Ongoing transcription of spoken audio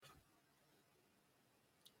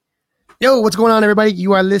Yo, what's going on, everybody?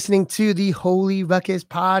 You are listening to the Holy Ruckus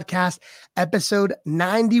Podcast, episode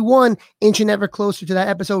 91, inching ever closer to that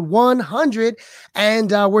episode 100.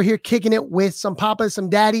 And we're here kicking it with some papas, some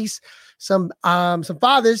daddies, some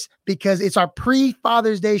fathers, because it's our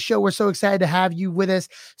pre-Father's Day show. We're so excited to have you with us.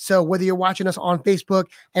 So whether you're watching us on Facebook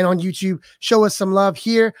and on YouTube, show us some love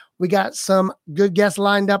here. We got some good guests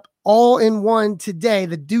lined up all in one today.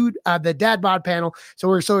 The dad bod panel. So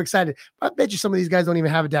we're so excited. I bet you some of these guys don't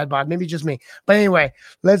even have a dad bod. Maybe just me. But anyway,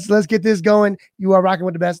 let's get this going. You are rocking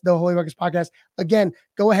with the best, the Holy Ruckus Podcast. Again,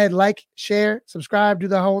 go ahead, like, share, subscribe, do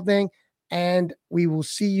the whole thing. And we will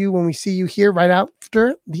see you when we see you here right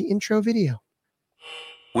after the intro video.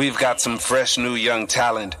 We've got some fresh new young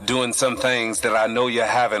talent doing some things that I know you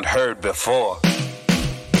haven't heard before.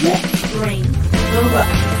 Let's bring the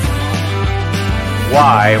ruckus.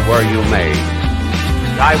 Why were you made?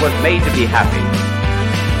 I was made to be happy.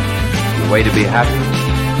 The way to be happy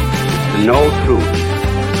is to know truth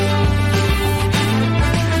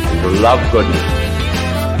and to love goodness.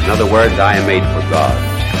 In other words, I am made for God.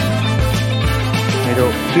 Pero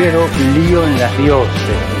quiero lío en las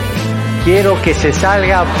dioses. Quiero que se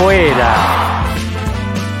salga afuera.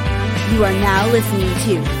 You are now listening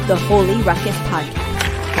to the Holy Ruckus Podcast.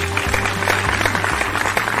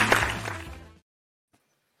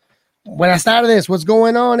 Buenas tardes. What's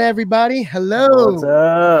going on, everybody? Hello. What's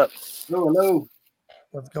up? Hello.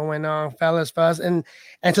 What's going on, fellas? And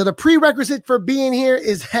so the prerequisite for being here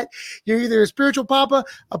is that you're either a spiritual papa,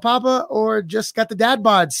 a papa, or just got the dad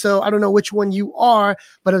bod. So I don't know which one you are,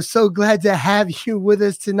 but I'm so glad to have you with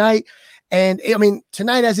us tonight. And I mean,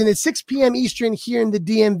 tonight, as in it's 6 p.m. Eastern here in the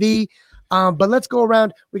DMV. But let's go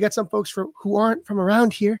around. We got some folks who aren't from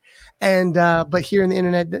around here, and but here in the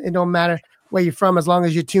internet, it don't matter where you're from as long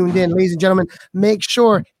as you're tuned in. Ladies and gentlemen, make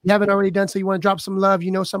sure you haven't already done so. You want to drop some love.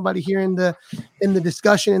 You know somebody here in the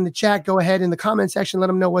discussion, in the chat, go ahead in the comment section. Let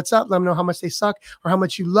them know what's up. Let them know how much they suck or how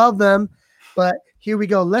much you love them. But here we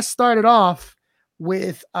go. Let's start it off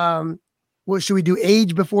with what should we do?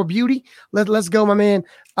 Age before beauty. Let's go, my man.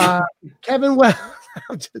 Kevin, well,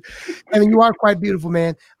 Kevin, you are quite beautiful,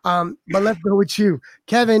 man. But let's go with you.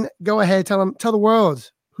 Kevin, go ahead. Tell the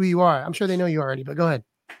world who you are. I'm sure they know you already, but go ahead.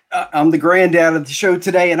 I'm the granddad of the show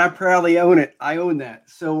today, and I proudly own it. I own that.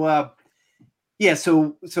 So,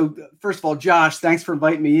 So first of all, Josh, thanks for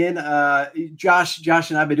inviting me in. Josh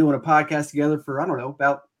and I've been doing a podcast together for, I don't know,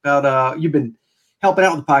 about you've been helping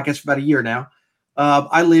out with the podcast for about a year now.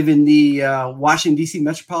 I live in the Washington, D.C.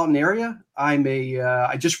 metropolitan area.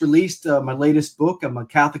 I just released my latest book. I'm a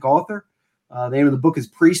Catholic author. The name of the book is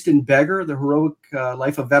Priest and Beggar, The Heroic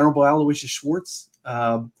Life of Venerable Aloysius Schwartz.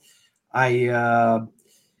 I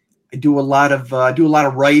do a lot of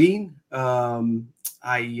writing.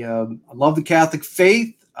 I love the Catholic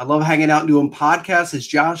faith. I love hanging out and doing podcasts, as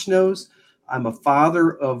Josh knows. I'm a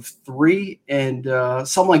father of 3, and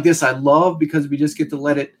something like this I love because we just get to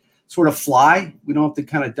let it sort of fly. We don't have to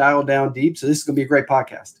kind of dial down deep. So this is going to be a great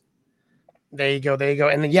podcast. There you go.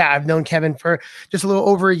 And then, yeah, I've known Kevin for just a little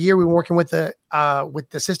over a year. We were working with the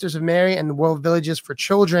Sisters of Mary and the World Villages for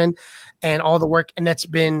Children and all the work. And that's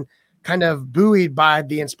been kind of buoyed by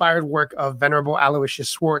the inspired work of Venerable Aloysius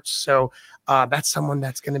Schwartz. So that's someone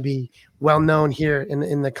that's going to be well known here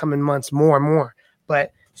in the coming months, more and more.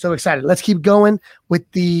 But so excited. Let's keep going with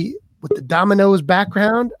the Domino's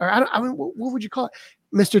background. Or I mean, what would you call it?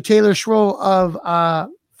 Mr. Taylor Schroll of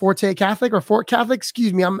Forte Catholic or Fort Catholic.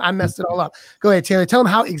 Excuse me, I messed it all up. Go ahead, Taylor. Tell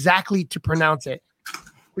them how exactly to pronounce it.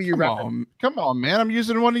 Come on, man. I'm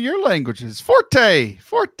using one of your languages. Forte.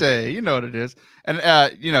 You know what it is. And,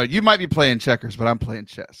 you might be playing checkers, but I'm playing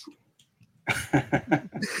chess.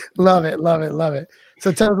 Love it.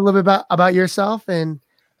 So tell us a little bit about yourself. And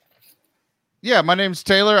yeah, my name's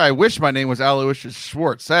Taylor. I wish my name was Aloysius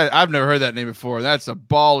Schwartz. I've never heard that name before. That's a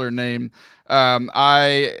baller name.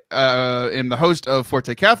 I am the host of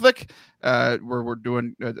Forte Catholic. We're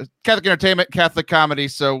doing Catholic entertainment, Catholic comedy.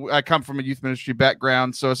 So I come from a youth ministry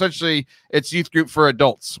background. So essentially it's youth group for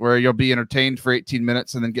adults where you'll be entertained for 18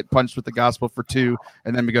 minutes and then get punched with the gospel for 2.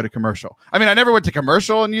 And then we go to commercial. I mean, I never went to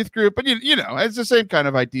commercial in youth group, but you know, it's the same kind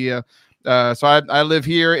of idea. So I live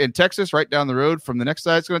here in Texas, right down the road from the next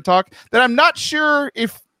guy that's going to talk. That I'm not sure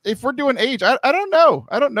if we're doing age. I don't know.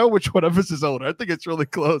 I don't know which one of us is older. I think it's really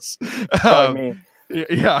close.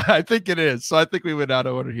 Yeah, I think it is. So I think we went out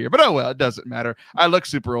of order here. But oh well, it doesn't matter. I look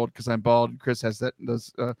super old because I'm bald, and Chris has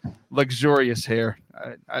those luxurious hair.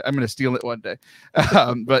 I'm going to steal it one day.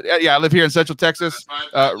 But yeah, I live here in Central Texas.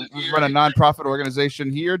 We run a nonprofit organization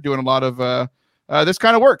here, doing a lot of this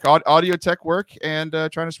kind of work, audio tech work, and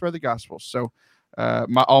trying to spread the gospel. So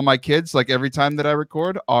all my kids, like every time that I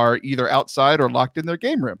record, are either outside or locked in their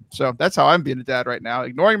game room. So that's how I'm being a dad right now,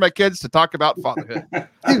 ignoring my kids to talk about fatherhood.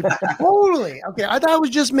 Dude, totally. Okay, I thought it was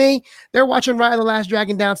just me. They're watching Ride of the Last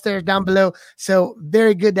Dragon downstairs, down below. So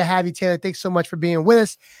very good to have you, Taylor. Thanks so much for being with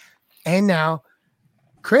us. And now,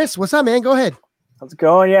 Chris, what's up, man? Go ahead. How's it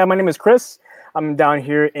going? Yeah, my name is Chris. I'm down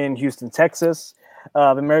here in Houston, Texas.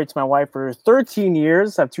 I've been married to my wife for 13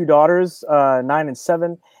 years. I have 2 daughters, 9 and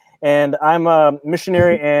 7. And I'm a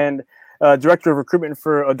missionary and director of recruitment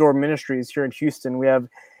for Adore Ministries here in Houston. We have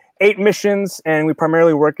 8 missions, and we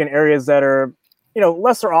primarily work in areas that are,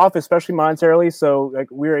 lesser off, especially monetarily. So like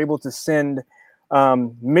we're able to send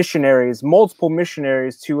missionaries, multiple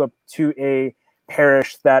missionaries to a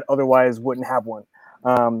parish that otherwise wouldn't have one.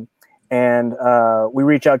 And we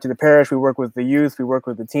reach out to the parish. We work with the youth. We work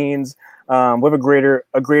with the teens. We have a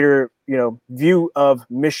greater view of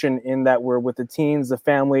mission in that we're with the teens, the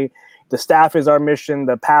family, the staff is our mission,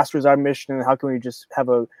 the pastor is our mission, and how can we just have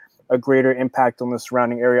a greater impact on the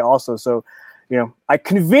surrounding area also. So, I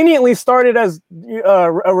conveniently started as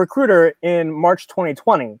a recruiter in March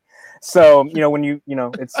 2020. So, when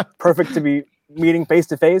it's perfect to be meeting face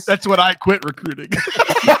to face. That's when I quit recruiting.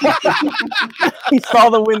 He saw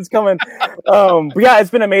the winds coming. But yeah,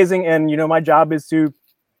 it's been amazing. And, my job is to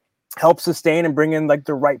help sustain and bring in like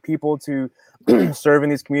the right people to serve in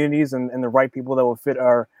these communities and the right people that will fit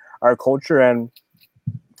our culture. And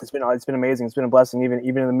it's been amazing. It's been a blessing. Even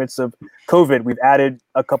in the midst of COVID, we've added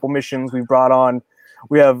a couple missions. We've brought on,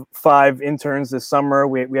 we have 5 interns this summer.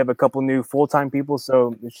 We have a couple new full-time people.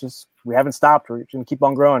 So it's just, we haven't stopped. We're just going to keep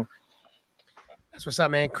on growing. That's what's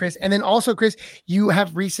up, man, Chris. And then also, Chris, you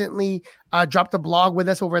have recently dropped a blog with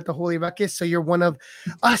us over at the Holy Ruckus. So you're one of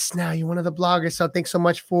us now. You're one of the bloggers. So thanks so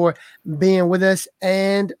much for being with us.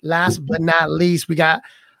 And last but not least, we got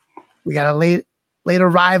a late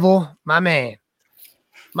arrival, my man,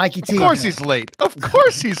 Mikey T. Of course he's late.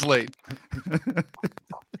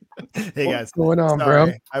 Hey guys, what's going on, sorry.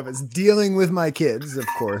 bro? I was dealing with my kids, of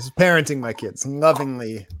course, parenting my kids,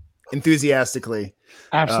 lovingly, enthusiastically.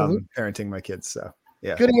 Absolutely. Parenting my kids. So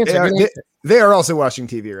yeah, good answer. They are also watching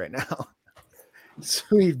TV right now.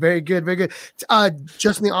 Sweet. Very good. Very good.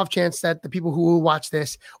 Just in the off chance that the people who will watch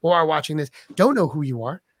this or are watching this don't know who you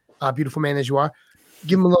are, beautiful man as you are,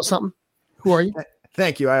 give them a little something. Who are you?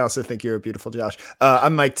 Thank you. I also think you're beautiful, Josh.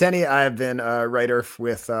 I'm Mike Tenney. I have been a writer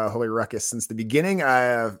with Holy Ruckus since the beginning.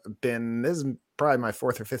 This is probably my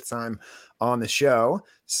 4th or 5th time on the show.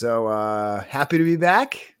 So happy to be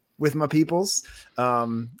back with my peoples. I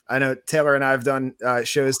know Taylor and I have done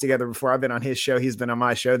shows together before. I've been on his show. He's been on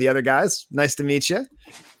my show. The other guys, nice to meet you.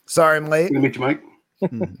 Sorry I'm late. Nice to meet you,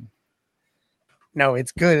 Mike. No,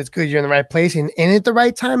 it's good. It's good. You're in the right place and at the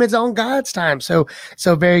right time. It's on God's time. So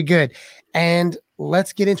very good. And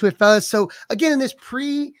let's get into it, fellas. So again, in this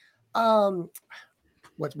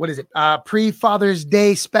what is it? Pre-Father's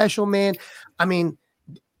Day special, man. I mean,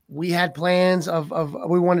 we had plans of what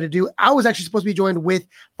we wanted to do. I was actually supposed to be joined with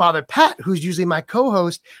Father Pat, who's usually my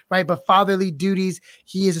co-host, right? But fatherly duties,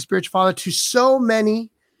 he is a spiritual father to so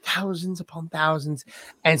many, thousands upon thousands.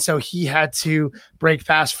 And so he had to break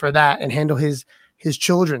fast for that and handle his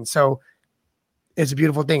children. So it's a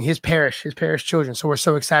beautiful thing. His parish children. So we're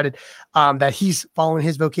so excited that he's following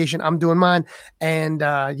his vocation. I'm doing mine. And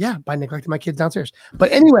by neglecting my kids downstairs.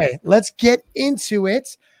 But anyway, let's get into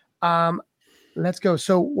it. Let's go.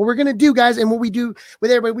 So what we're going to do, guys, and what we do with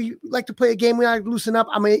everybody, we like to play a game. We like to loosen up.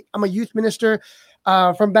 I'm a youth minister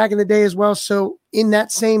from back in the day as well. So in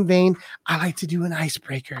that same vein, I like to do an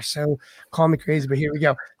icebreaker. So call me crazy, but here we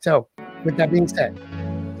go. So with that being said,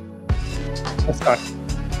 let's start.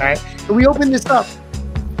 All right. So we open this up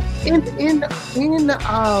in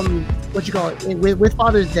what you call it with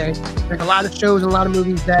Father's Day. There's a lot of shows and a lot of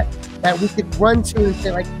movies that we could run to and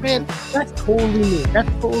say like, man, that's totally me. That's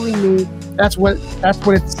totally me. That's what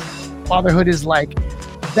it's fatherhood is like.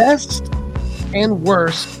 Best and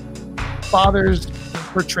worst father's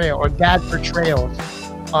portrayal or dad portrayals,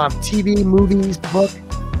 TV, movies, book.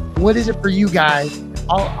 What is it for you guys?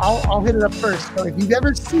 I'll hit it up first. So if you've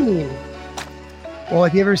ever seen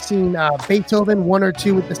Beethoven 1 or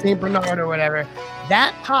 2 with the St. Bernard or whatever,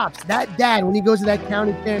 that dad, when he goes to that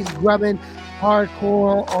county fair, he's grubbing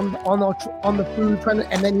hardcore on the food,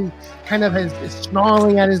 and then he kind of is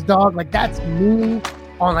snarling at his dog. Like, that's me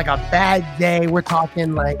on like a bad day. We're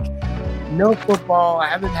talking like no football. I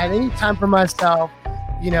haven't had any time for myself.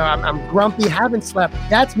 I'm grumpy, haven't slept.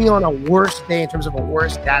 That's me on a worst day in terms of a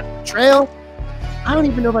worst dad portrayal. I don't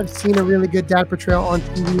even know if I've seen a really good dad portrayal on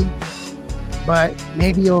TV, but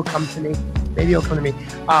maybe it'll come to me.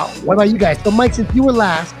 What about you guys? So, Mike, since you were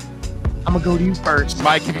last, I'm gonna go to you first.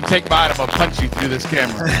 Mike, if you take mine, I'm gonna punch you through this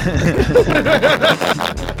camera.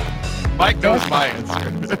 Mike knows my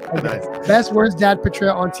answer. Okay. Best worst dad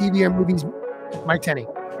portrayal on TV or movies, Mike Tenney.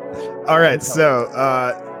 All right, so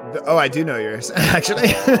I do know yours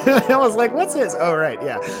actually. I was like, what's his? Oh, right,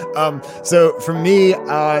 yeah. So for me,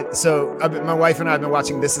 my wife and I have been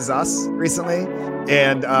watching This Is Us recently,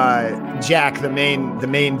 and Jack, the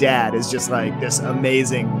main dad, is just like this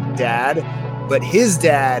amazing dad, but his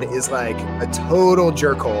dad is like a total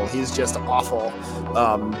jerkhole. He's just awful,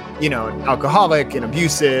 alcoholic and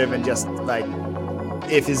abusive, and just like,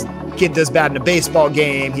 if his kid does bad in a baseball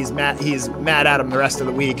game, he's mad at him the rest of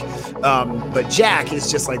the week. But Jack is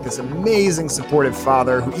just like this amazing supportive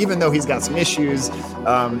father who, even though he's got some issues,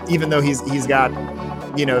 even though he's got,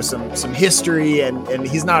 some history, and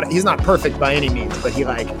he's not perfect by any means, but he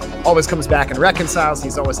like always comes back and reconciles.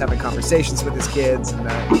 He's always having conversations with his kids,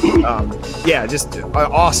 and just an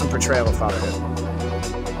awesome portrayal of fatherhood.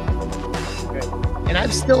 And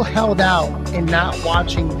I've still held out and not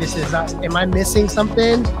watching This Is Us. Am I missing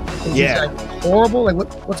something? Is it like horrible? Like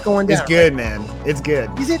what's going down? It's good, man. It's good.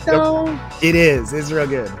 Is it though? It is. It's real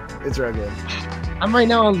good. It's real good. I'm right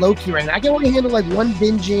now on Loki right now. I can only handle like one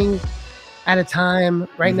binging at a time.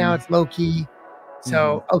 Right now it's Loki.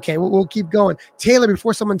 So okay, we'll keep going. Taylor,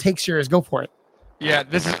 before someone takes yours, go for it. Yeah,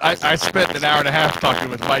 this is. I spent an hour and a half talking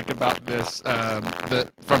with Mike about this.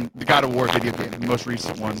 From the God of War video game, the most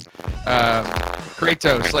recent one.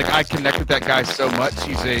 Kratos, like I connect with that guy so much.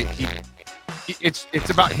 It's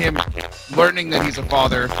about him learning that he's a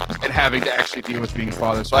father and having to actually deal with being a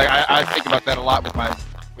father. So I think about that a lot with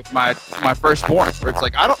my firstborn, where it's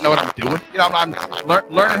like I don't know what I'm doing. I'm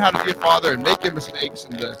learning how to be a father and making mistakes,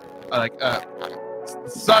 and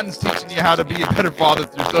son's teaching you how to be a better father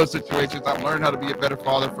through those situations. I'm learning how to be a better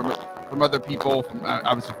father from other people, from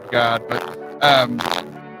obviously from God, but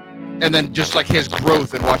and then just like his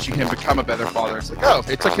growth and watching him become a better father. It's like, oh,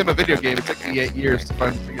 it took him a video game. It took me 8 years to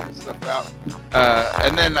finally figure this stuff out.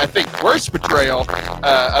 And then I think worst portrayal,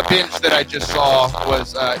 a binge that I just saw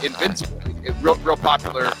was Invincible, a real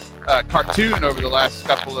popular cartoon over the last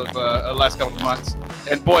couple of months.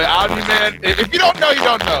 And boy, man, if you don't know, you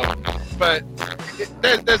don't know. But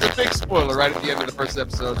there's a big spoiler right at the end of the first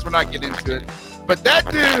episode, so we're not getting into it. But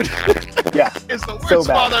that dude is the worst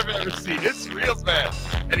father I've ever seen. It's real bad.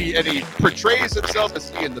 And he portrays himself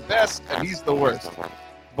as being the best, and he's the worst.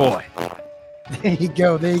 Boy. There you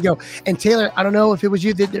go. And Taylor, I don't know if it was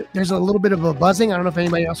you. There's a little bit of a buzzing. I don't know if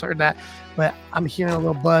anybody else heard that, but I'm hearing a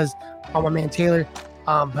little buzz on my man Taylor.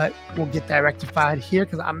 But we'll get that rectified here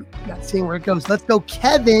because I'm not seeing where it goes. Let's go,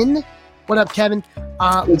 Kevin. What up, Kevin?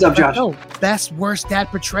 What's up, Josh? Best, worst dad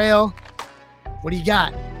portrayal. What do you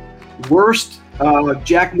got? Worst,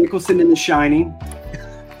 Jack Nicholson in The Shining.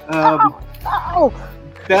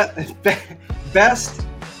 Best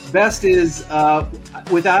is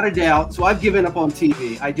without a doubt. So I've given up on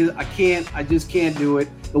TV. I just can't do it.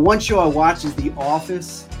 The one show I watch is The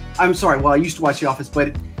Office. I'm sorry. Well, I used to watch The Office,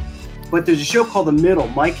 but there's a show called The Middle.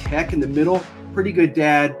 Mike Heck in The Middle, pretty good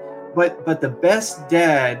dad. But the best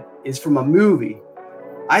dad is from a movie.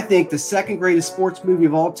 I think the second greatest sports movie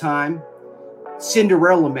of all time,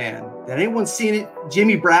 Cinderella Man. Did anyone seen it?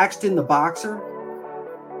 Jimmy Braxton, the boxer.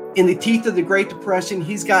 In the teeth of the Great Depression,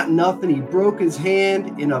 he's got nothing. He broke his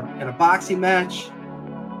hand in a boxing match.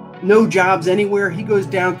 No jobs anywhere. He goes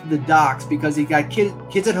down to the docks because he got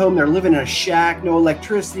kids at home. They're living in a shack, no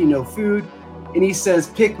electricity, no food. And he says,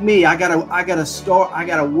 "Pick me. I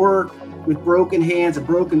gotta work with broken hands, a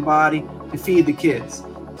broken body to feed the kids."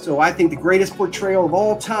 So I think the greatest portrayal of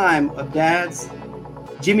all time of dads,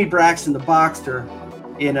 Jimmy Braxton, the boxer,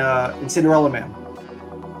 in Cinderella Man.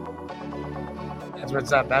 That's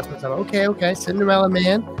what's up. Okay. Cinderella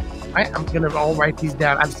Man. All right, I'm gonna all write these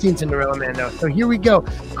down. I've seen Cinderella Man though. So here we go.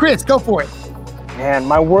 Chris, go for it. Man,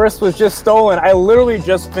 my worst was just stolen. I literally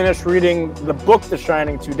just finished reading the book The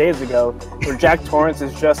Shining 2 days ago, where Jack Torrance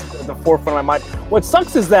is just at the forefront of my mind. What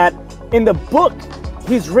sucks is that in the book,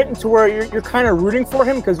 he's written to where you're kind of rooting for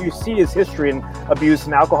him because you see his history and abuse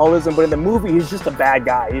and alcoholism. But in the movie, he's just a bad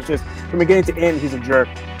guy. He's just, from beginning to end, he's a jerk.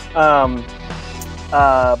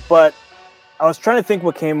 But I was trying to think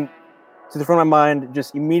what came to the front of my mind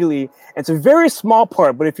just immediately. It's a very small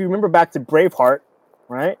part, but if you remember back to Braveheart,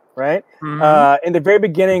 right? Mm-hmm. In the very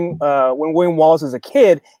beginning, when William Wallace is a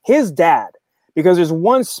kid, his dad, because there's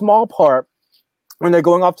one small part when they're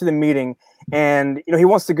going off to the meeting, and he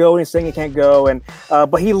wants to go and he's saying he can't go, and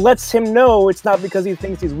but he lets him know it's not because he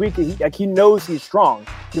thinks he's weak. He knows he's strong.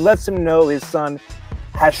 He lets him know his son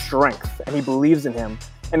has strength and he believes in him.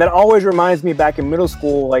 And that always reminds me back in middle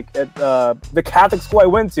school, like at the Catholic school I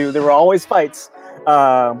went to, there were always fights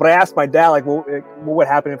But I asked my dad, like, what would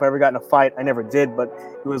happen if I ever got in a fight? I never did, but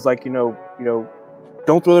he was like,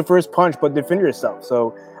 don't throw the first punch, but defend yourself.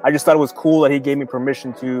 So I just thought it was cool that he gave me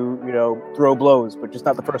permission to, throw blows, but just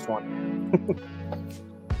not the first one.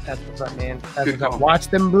 That's what's up, man. That's what's up. Watch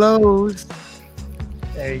them blows.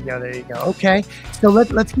 There you go. Okay, so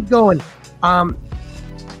let's keep going.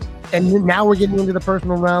 And now we're getting into the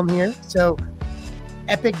personal realm here. So,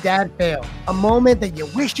 epic dad fail. A moment that you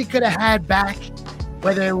wish you could have had back,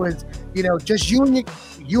 whether it was, just you and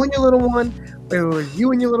your little one, whether it was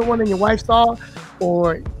you and your little one and your wife saw,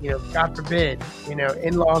 or, God forbid,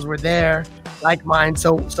 in-laws were there, like mine.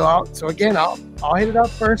 So again, I'll hit it up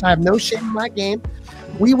first. I have no shame in my game.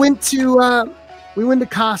 We went to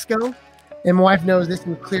Costco, and my wife knows this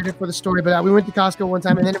and cleared it for the story. But we went to Costco one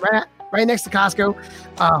time, and then right next to Costco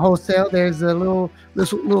wholesale, there's a little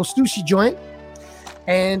sushi joint,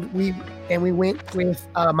 and we went with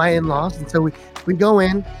my in-laws, and so we go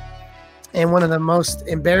in, and one of the most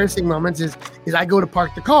embarrassing moments is I go to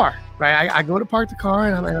park the car, right? I go to park the car,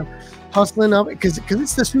 and I'm hustling up because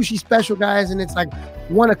it's the sushi special, guys, and it's like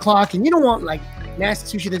 1:00, and you don't want like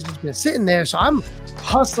nasty sushi that's just been sitting there. So I'm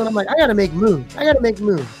hustling. I'm like, I gotta make moves.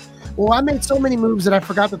 Well, I made so many moves that I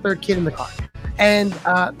forgot the third kid in the car. And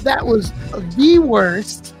that was the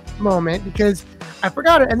worst moment because I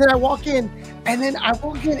forgot it. And then I walk in, and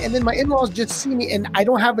then my in-laws just see me, and I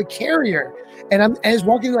don't have a carrier. And I'm just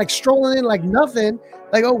walking, like strolling in like nothing,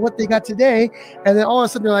 like, oh, what they got today. And then all of a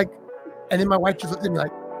sudden they're like, and then my wife just looked at me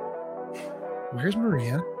like, where's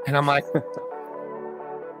Maria? And I'm like,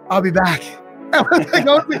 I'll be back.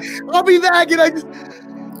 I'll be back. And I just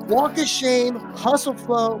walk of shame, hustle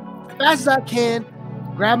flow, fast as I can,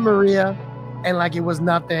 grab Maria, and like it was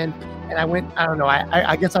nothing. And I went, I don't know,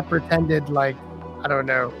 I guess I pretended like, I don't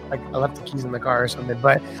know, like I left the keys in the car or something,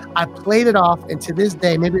 but I played it off. And to this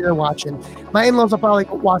day, maybe they're watching. My in-laws will probably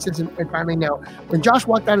watch this and finally know. When Josh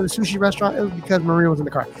walked out of the sushi restaurant, it was because Maria was in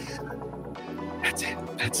the car.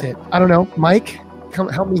 That's it. I don't know. Mike, come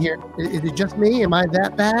help me here. Is it just me? Am I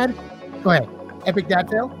that bad? Go ahead. Epic dad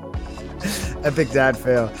fail? Epic dad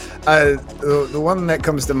fail. The one that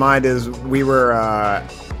comes to mind is we were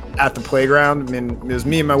at the playground. I mean, it was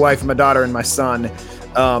me and my wife and my daughter and my son.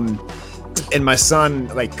 And my son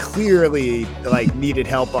like clearly like needed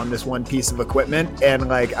help on this one piece of equipment. And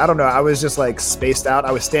like, I don't know, I was just like spaced out.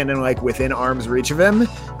 I was standing like within arm's reach of him,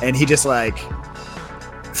 and he just like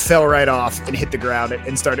fell right off and hit the ground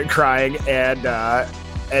and started crying.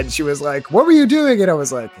 And she was like, what were you doing? And I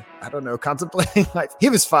was like, I don't know, contemplating life. He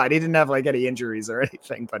was fine. He didn't have like any injuries or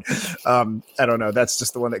anything, but I don't know. That's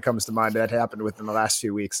just the one that comes to mind that happened within the last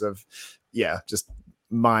few weeks of, just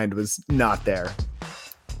mind was not there.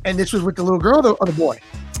 And this was with the little girl or the boy?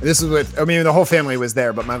 This was with, the whole family was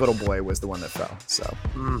there, but my little boy was the one that fell. So,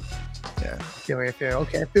 yeah.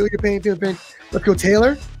 Okay, I feel your pain. Let's go,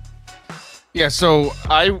 Taylor. Yeah, so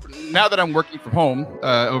now that I'm working from home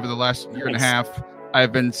over the last year and a half,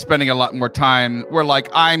 I've been spending a lot more time where like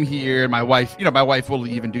I'm here and my wife will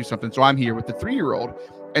leave and do something. So I'm here with the 3-year-old,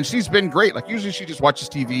 and she's been great. Like usually she just watches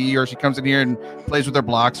TV or she comes in here and plays with her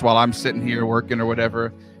blocks while I'm sitting here working or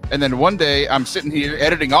whatever. And then one day I'm sitting here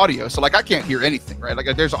editing audio. So like I can't hear anything, right?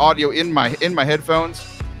 Like there's audio in my headphones,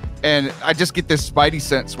 and I just get this spidey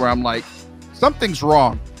sense where I'm like, something's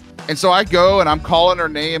wrong. And so I go and I'm calling her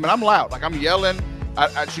name and I'm loud. Like I'm yelling.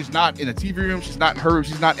 She's not in the TV room. She's not in her room.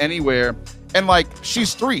 She's not anywhere. And like,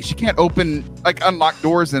 she's 3. She can't unlock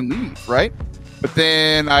doors and leave, right? But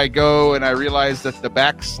then I go and I realize that the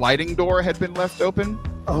back sliding door had been left open.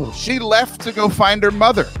 Oh, she left to go find her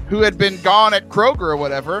mother, who had been gone at Kroger or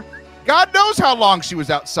whatever. God knows how long she was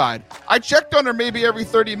outside. I checked on her maybe every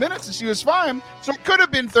 30 minutes and she was fine. So it could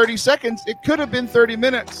have been 30 seconds. It could have been 30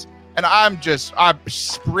 minutes. And I'm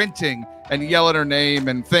sprinting and yelling her name.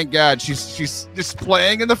 And thank God she's just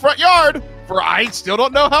playing in the front yard for I still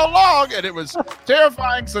don't know how long. And it was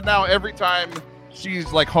terrifying. So now every time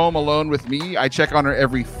she's like home alone with me, I check on her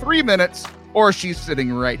every 3 minutes, or she's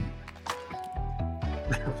sitting right here.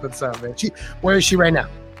 What's up, man? Where is she right now?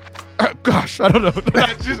 Gosh, I don't know.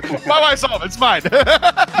 My wife's home. It's fine.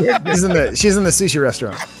 She's in the sushi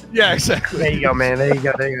restaurant. Yeah, exactly. There you go, man. There you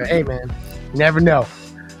go. Hey, man, you never know.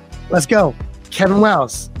 Let's go, Kevin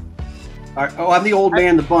Wells. All right. Oh, I'm the old man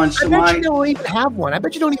in the bunch. I bet you don't even have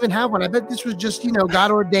one. I bet this was just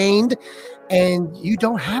God ordained, and you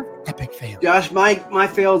don't have epic fails. Josh, my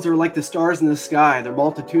fails are like the stars in the sky. They're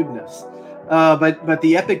multitudinous. But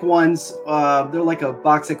the epic ones, they're like a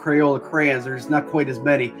box of Crayola crayons. There's not quite as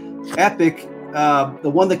many. Epic, the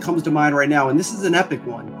one that comes to mind right now, and this is an epic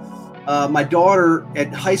one. My daughter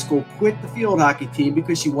at high school quit the field hockey team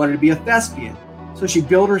because she wanted to be a thespian. So she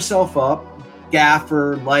built herself up,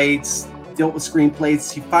 gaffer, lights, dealt with screen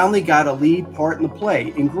plates. She finally got a lead part in the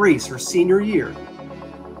play in Grease, her senior year.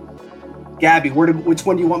 Gabby, which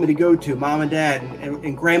one do you want me to go to? Mom and Dad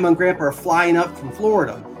and Grandma and Grandpa are flying up from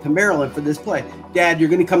Florida to Maryland for this play. Dad, you're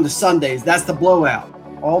going to come to Sundays. That's the blowout.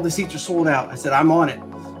 All the seats are sold out. I said, I'm on it.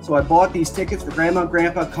 So I bought these tickets for Grandma and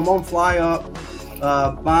Grandpa. Come on, fly up.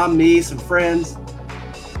 Mom, me, some friends.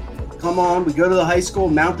 Come on. We go to the high school,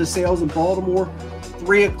 Mount the Sales in Baltimore.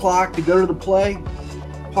 3 o'clock to go to the play.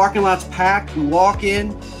 Parking lot's packed. We walk in.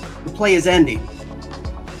 The play is ending.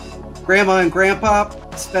 Grandma and Grandpa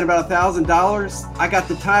spent about $1,000. I got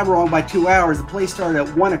the time wrong by 2 hours. The play started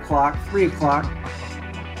at 1 o'clock, 3 o'clock.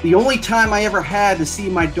 The only time I ever had to see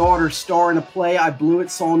my daughter star in a play, I blew it,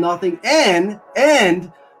 saw nothing, and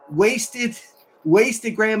wasted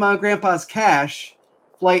Grandma and Grandpa's cash,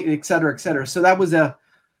 flight, et cetera, et cetera. So that was I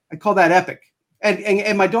call that epic.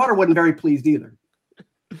 And my daughter wasn't very pleased either.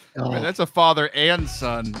 Oh. Man, that's a father and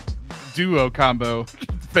son duo combo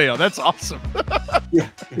fail. That's awesome. Yeah.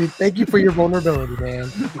 Dude, thank you for your vulnerability, man.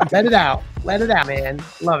 Let it out, man.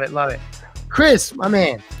 Love it. Chris, my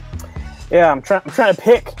man. Yeah, I'm trying to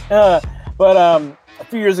pick, but a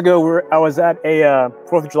few years ago, I was at a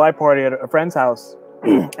 4th of July party at a friend's house,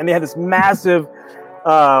 and they had this massive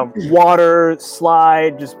water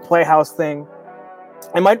slide, just playhouse thing.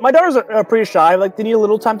 And my daughters are pretty shy; like they need a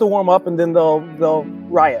little time to warm up, and then they'll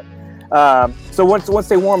riot. So once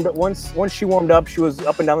she warmed up, she was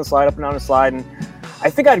up and down the slide, and I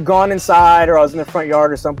think I'd gone inside, or I was in the front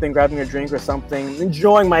yard or something, grabbing a drink or something,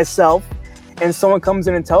 enjoying myself. And someone comes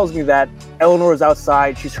in and tells me that Eleanor is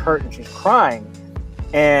outside, she's hurt and she's crying.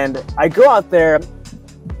 And I go out there.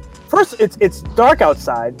 First, it's dark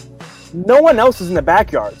outside. No one else is in the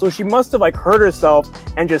backyard. So she must have hurt herself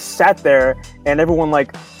and just sat there, and everyone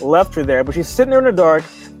left her there. But she's sitting there in the dark,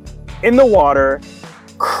 in the water,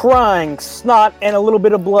 crying, snot and a little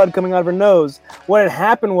bit of blood coming out of her nose. What had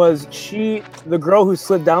happened was the girl who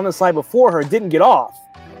slid down the slide before her didn't get off.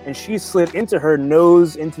 And she slid into her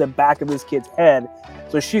nose into the back of this kid's head.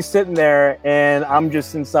 So she's sitting there, and I'm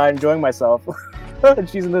just inside enjoying myself. And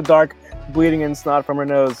she's in the dark, bleeding and snot from her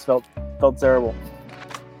nose. Felt terrible.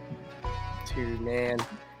 Dude, man.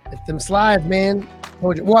 It's them slides, man.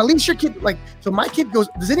 Well, at least your kid, so my kid goes,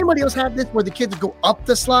 does anybody else have this where the kids go up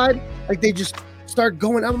the slide? They just start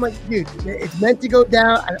going up. I'm like, dude, it's meant to go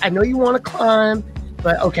down. I know you want to climb,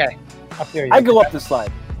 but okay. Up there. I go up the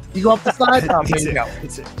slide. You go up the slide? Oh, there you go.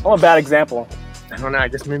 I'm a bad example. I don't know. I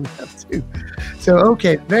just made me up too. So,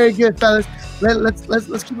 okay. Very good, fellas.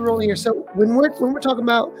 Let's keep it rolling here. So when we're talking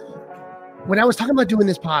about, when I was talking about doing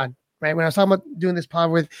this pod, right? When I was talking about doing this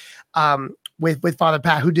pod with Father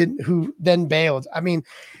Pat, who then bailed. I mean,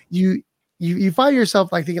 you find yourself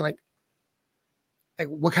thinking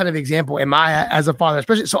what kind of example am I as a father,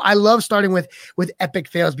 especially? So I love starting with epic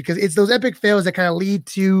fails, because it's those epic fails that kind of lead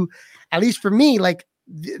to, at least for me,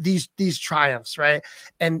 these triumphs, right?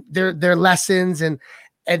 And they're lessons and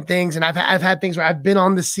things. And I've had things where I've been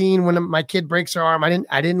on the scene when my kid breaks her arm.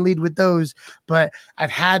 I didn't lead with those, but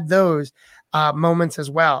I've had those moments as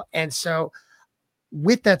well. And so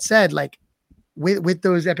with that said, with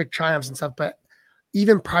those epic triumphs and stuff, but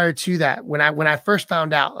even prior to that, when I first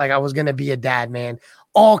found out I was going to be a dad, man,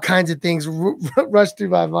 all kinds of things rushed through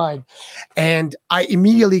my mind. And I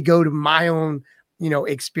immediately go to my own,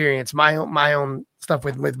 experience, my own stuff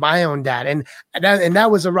with my own dad. And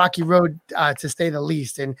that was a rocky road to say the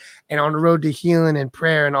least, and on the road to healing and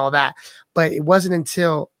prayer and all that. But it wasn't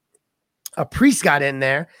until a priest got in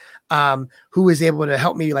there who was able to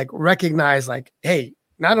help me recognize hey,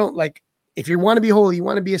 not only if you want to be holy, you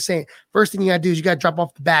want to be a saint, first thing you got to do is you got to drop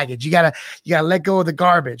off the baggage. You got to let go of the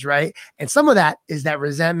garbage, right? And some of that is that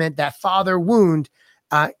resentment, that father wound.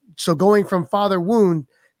 So going from father wound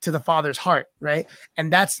to the father's heart, right?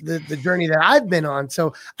 And that's the journey that I've been on.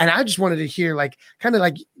 So, and I just wanted to hear kind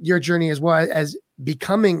of your journey as well as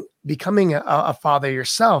becoming a father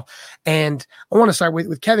yourself. And I want to start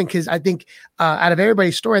with Kevin, because I think out of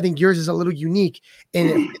everybody's story, I think yours is a little unique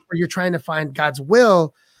in where you're trying to find God's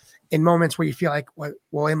will in moments where you feel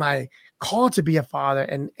well, am I called to be a father?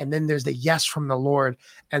 And then there's the yes from the Lord,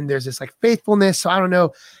 and there's this faithfulness. So I don't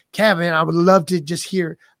know, Kevin, I would love to just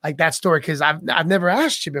hear that story, because I've never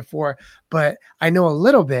asked you before, but I know a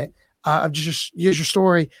little bit of just your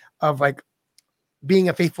story of being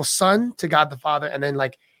a faithful son to God the Father, and then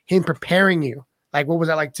him preparing you. What was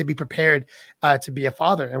that like to be prepared to be a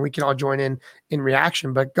father? And we can all join in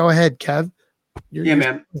reaction. But go ahead, Kev.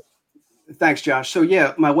 Man. Thanks, Josh. So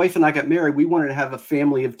yeah, my wife and I got married. We wanted to have a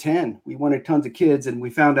family of 10. We wanted tons of kids, and we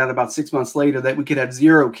found out about 6 months later that we could have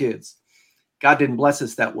 0 kids. God didn't bless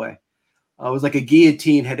us that way. it was like a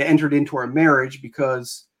guillotine had entered into our marriage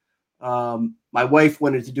because my wife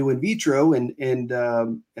wanted to do in vitro, and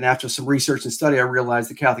after some research and study, I realized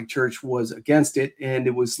the Catholic Church was against it, and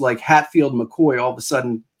it was like Hatfield and McCoy all of a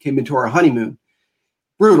sudden came into our honeymoon.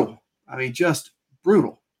 Brutal. I mean, just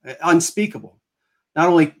brutal, unspeakable. Not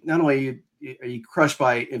only are you crushed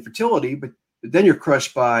by infertility, but then you're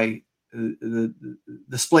crushed by the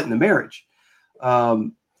split in the marriage.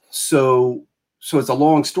 So it's a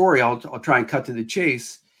long story. I'll try and cut to the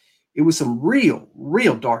chase. It was some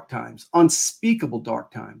real dark times, unspeakable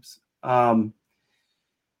dark times. But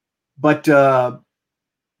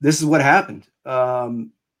this is what happened.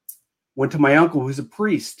 Went to my uncle, who's a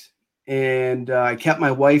priest, and I kept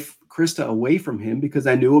my wife, Krista, away from him because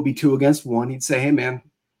I knew it would be 2 against 1. He'd say, hey, man,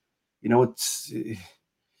 it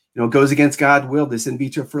goes against God's will, this in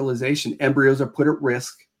vitro fertilization. Embryos are put at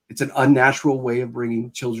risk. It's an unnatural way of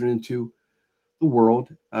bringing children into the world.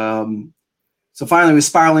 So finally, it was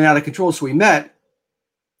spiraling out of control. So we met,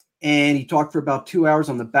 and he talked for about 2 hours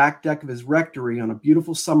on the back deck of his rectory on a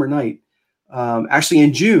beautiful summer night, actually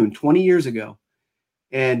in June, 20 years ago.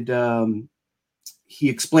 And he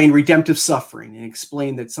explained redemptive suffering and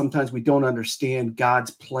explained that sometimes we don't understand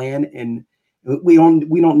God's plan, and we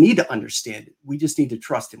don't need to understand it. We just need to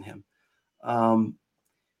trust in him.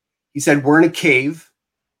 He said, we're in a cave.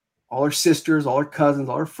 All our sisters, all our cousins,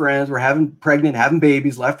 all our friends were having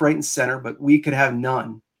babies left, right, and center, but we could have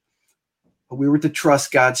none. But we were to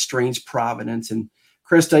trust God's strange providence. And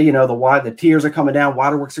Krista, the tears are coming down,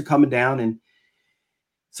 waterworks are coming down. And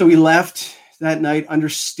so we left that night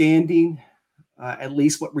understanding at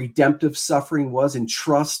least what redemptive suffering was, and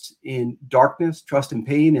trust in darkness, trust in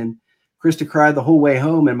pain. And Krista cried the whole way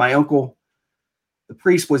home. And my uncle, the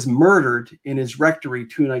priest, was murdered in his rectory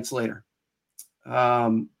 2 nights later.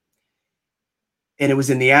 And it was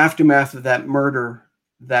in the aftermath of that murder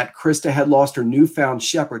that Krista had lost her newfound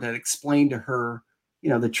shepherd, that explained to her,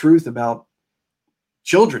 the truth about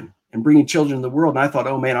children and bringing children in the world. And I thought,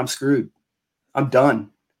 oh man, I'm screwed. I'm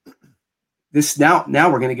done. Now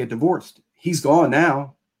we're going to get divorced. He's gone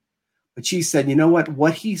now. But she said, you know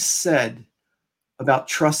what he said about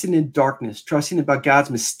trusting in darkness, trusting about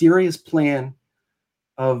God's mysterious plan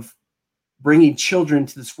of bringing children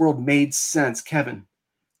into this world made sense. Kevin,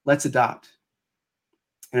 let's adopt.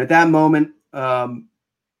 And at that moment,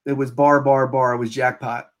 it was bar. It was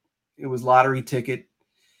jackpot. It was lottery ticket.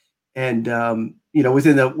 And,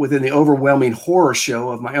 within the overwhelming horror show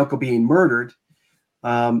of my uncle being murdered,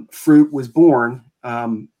 fruit was born.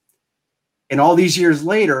 And all these years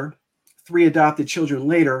later, 3 adopted children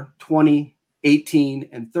later, 20, 18,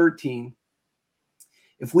 and 13,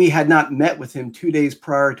 if we had not met with him 2 days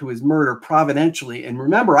prior to his murder providentially, and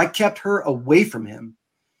remember, I kept her away from him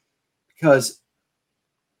because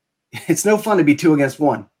it's no fun to be 2 against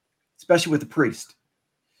 1, especially with the priest.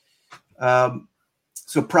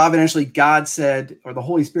 So providentially, God said, or the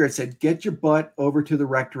Holy Spirit said, get your butt over to the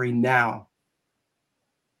rectory now.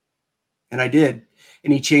 And I did.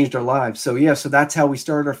 And he changed our lives. So so that's how we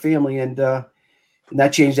started our family, and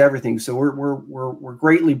that changed everything. So we're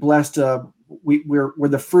greatly blessed. We're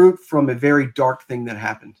the fruit from a very dark thing that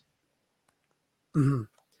happened. Mm-hmm.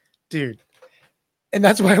 Dude. And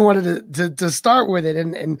that's why I wanted to start with it.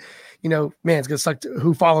 And man, it's gonna suck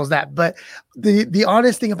who follows that. But the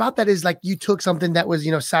honest thing about that is, like, you took something that was,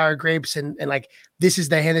 sour grapes, and like, this is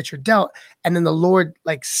the hand that you're dealt. And then the Lord,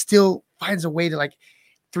 like, still finds a way to, like,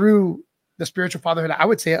 through the spiritual fatherhood, I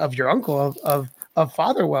would say, of your uncle, of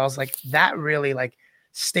Father Wells, like, that really, like,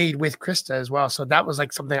 stayed with Krista as well. So that was,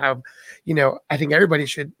 like, something I think everybody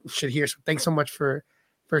should hear. So thanks so much for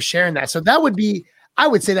sharing that. So that would be, I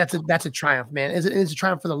would say that's a triumph, man. It's a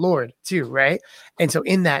triumph for the Lord too, right? And so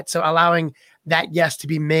in that, so allowing that yes to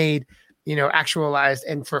be made, actualized,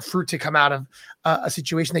 and for fruit to come out of a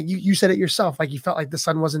situation that you said it yourself, like, you felt like the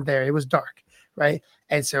sun wasn't there, it was dark, right?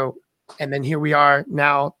 And so, and then here we are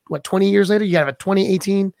now, 20 years later, you have a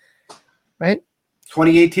 2018, right?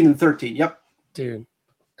 2018 and 13, yep. Dude,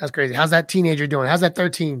 that's crazy. How's that teenager doing? How's that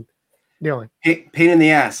 13 doing? Pain in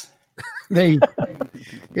the ass. There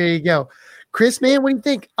you go. Chris, man, what do you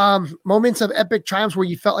think? Moments of epic triumphs where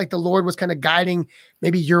you felt like the Lord was kind of guiding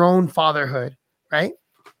maybe your own fatherhood, right?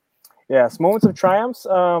 Yes, moments of triumphs.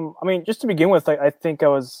 Just to begin with, I think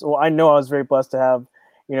I know I was very blessed to have,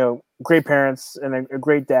 great parents and a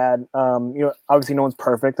great dad. Obviously no one's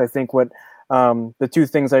perfect. I think what the 2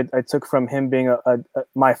 things I took from him being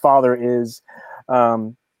my father is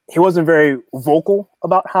he wasn't very vocal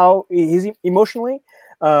about how he's emotionally.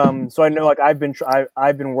 So I know, like, I've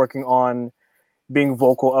been working on being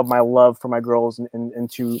vocal of my love for my girls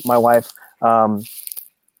and to my wife.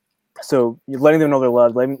 So letting them know they're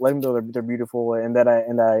loved, letting them know they're beautiful, and that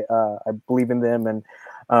I believe in them. And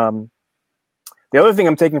the other thing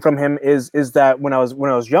I'm taking from him is that when I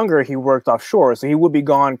was younger, he worked offshore, so he would be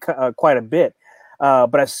gone quite a bit.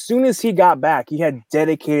 But as soon as he got back, he had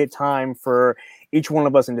dedicated time for each one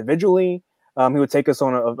of us individually. He would take us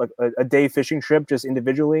on a day fishing trip just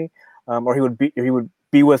individually, or he would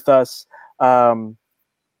be with us.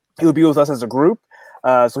 He would be with us as a group.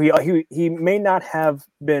 So he may not have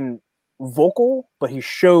been vocal, but he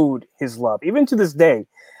showed his love. Even to this day,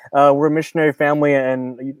 we're a missionary family,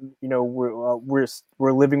 and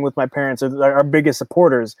we're living with my parents. They're our biggest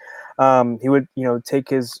supporters. He would take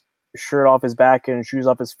his shirt off his back and shoes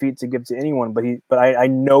off his feet to give to anyone. But I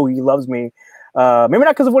know he loves me. Maybe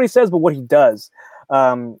not because of what he says, but what he does.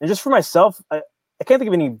 And just for myself, I can't think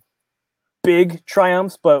of any big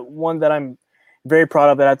triumphs, but one that I'm very proud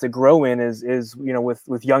of that I had to grow in is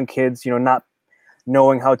with young kids, not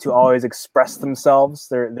knowing how to always express themselves,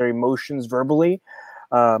 their emotions verbally.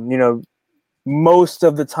 Most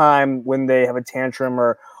of the time when they have a tantrum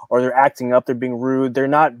or they're acting up, they're being rude. They're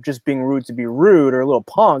not just being rude to be rude or a little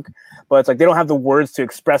punk, but it's like they don't have the words to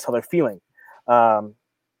express how they're feeling. And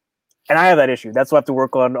I have that issue. That's why I have to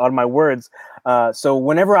work on my words. So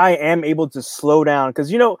whenever I am able to slow down,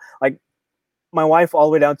 because like my wife all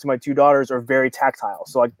the way down to my two daughters are very tactile.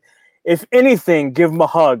 So like, if anything, give them a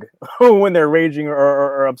hug when they're raging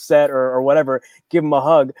or upset or whatever. Give them a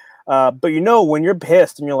hug. But when you're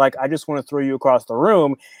pissed and you're like, I just want to throw you across the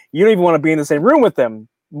room, you don't even want to be in the same room with them,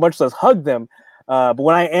 much less hug them. But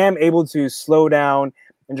when I am able to slow down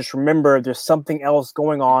and just remember there's something else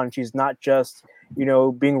going on, she's not just,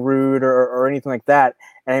 being rude or anything like that.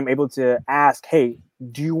 And I'm able to ask, hey,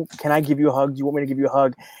 can I give you a hug? Do you want me to give you a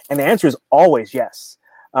hug? And the answer is always yes.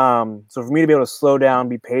 So for me to be able to slow down,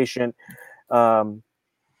 be patient, and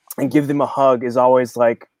give them a hug is always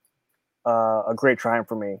like a great triumph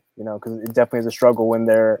for me, because it definitely is a struggle when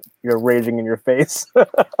you're raging in your face.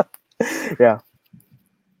 Yeah.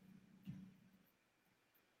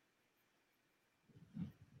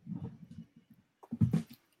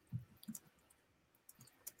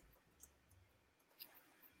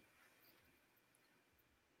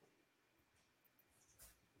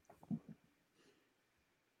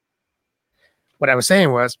 What I was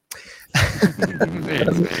saying was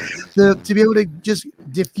to be able to just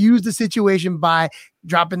diffuse the situation by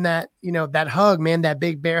dropping that, that hug, man, that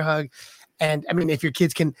big bear hug. And I mean, if your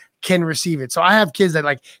kids can receive it. So I have kids that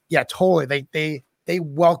like, yeah, totally. They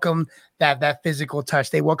welcome that physical touch.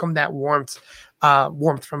 They welcome that warmth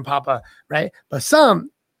from Papa. Right. But some,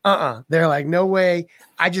 they're like, no way.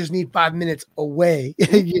 I just need 5 minutes away,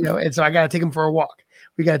 and so I got to take them for a walk.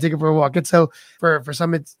 We got to take it for a walk. And so for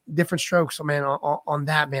some, it's different strokes, so man, on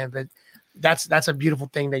that, man. But that's a beautiful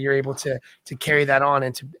thing that you're able to carry that on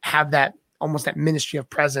and to have that almost that ministry of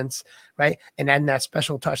presence, right? And adding that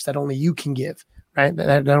special touch that only you can give, right?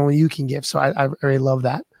 That only you can give. So I really love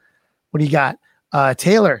that. What do you got?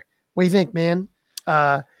 Taylor, what do you think, man?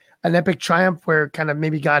 An epic triumph where kind of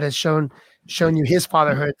maybe God has shown you his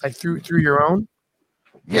fatherhood, like through your own.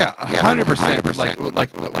 Yeah, 100%.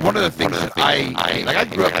 Like one of the things that I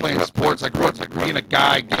grew up playing sports. I grew up being a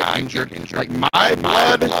guy getting injured. Like my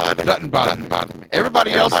blood doesn't bother me.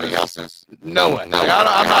 Everybody else's, no one. Like,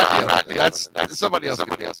 I'm not. That's somebody else.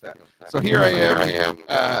 So here I am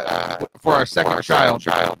for our second child.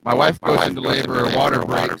 My wife goes into labor. Her water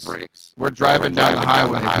breaks. We're driving down the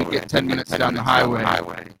highway. We get 10 minutes down the highway,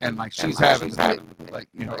 and like she's having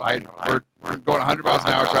we're going 100 miles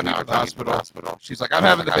an hour driving to the hospital. She's like, I'm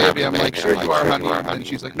having the baby. I'm like, sure you are, honey. And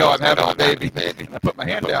she's like, no, I'm having the baby. And I put my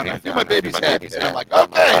hand down and I feel my baby's head. And I'm like,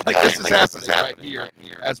 okay, like this is happening right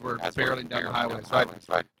here as we're barreling down the highway. So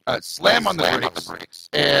I slam on the brakes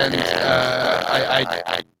and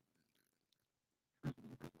I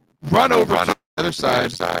run over to the other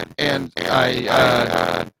side and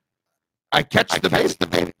I catch the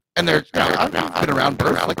baby. And there's, I've been around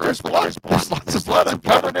birth, like there's blood. There's lots of blood. I'm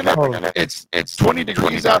covered in it. It's 20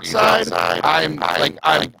 degrees outside. I'm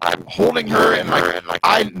holding her, and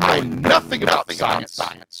I know nothing about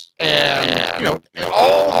science. And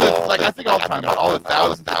all the I think all the time about all the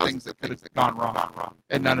thousands of things that could have gone wrong,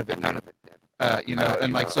 and none of it.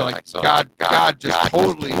 God just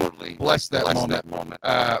totally blessed that moment.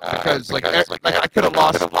 Because I could have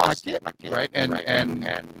lost my kid, right? And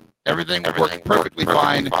everything worked perfectly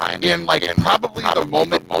fine in probably the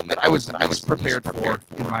moment that I was prepared for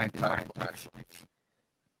in my entire life.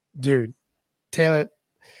 Dude, Taylor,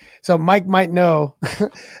 So Mike might know,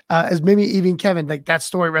 as maybe even Kevin, like that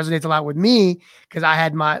story resonates a lot with me because I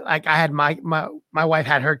had my wife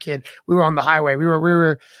had her kid. We were on the highway. We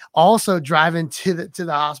were also driving to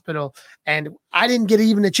the hospital, and I didn't get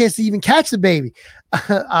even a chance to even catch the baby.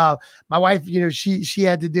 My wife, she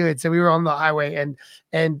had to do it. So we were on the highway,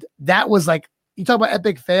 and that was like, you talk about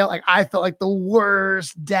epic fail. Like I felt like the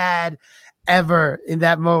worst dad ever in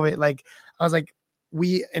that moment. Like I was like,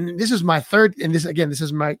 and this is my third, and this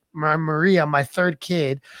is my Maria, my third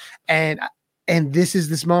kid. And this is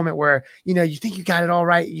this moment where, you think you got it all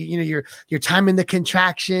right. You're timing the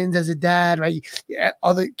contractions as a dad, right?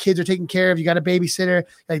 All the kids are taken care of. You got a babysitter.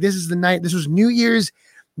 Like this is the night, this was New Year's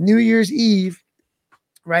Eve.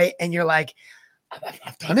 Right. And you're like,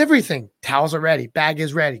 I've done everything. Towels are ready. Bag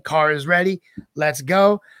is ready. Car is ready. Let's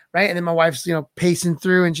go. Right. And then my wife's, pacing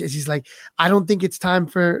through, and she's like, I don't think it's time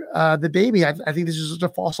for the baby. I think this is just a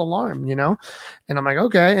false alarm, And I'm like,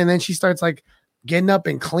 okay. And then she starts like getting up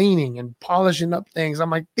and cleaning and polishing up things. I'm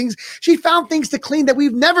like, she found things to clean that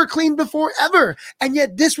we've never cleaned before ever. And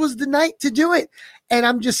yet this was the night to do it. And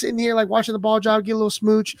I'm just sitting here like watching the ball drop, get a little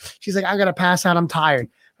smooch. She's like, I got to pass out. I'm tired.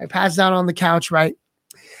 I pass out on the couch. Right.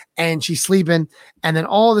 And she's sleeping. And then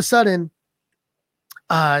all of a sudden,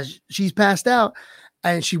 she's passed out.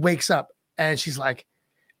 And she wakes up and she's like,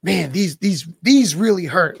 man, these really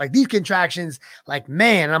hurt. Like these contractions, like,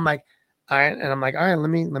 man. And I'm like, all right. And I'm like, all right, let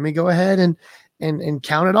me go ahead and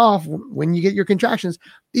count it off when you get your contractions.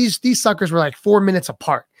 These suckers were like 4 minutes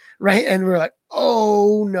apart. Right. And we're like,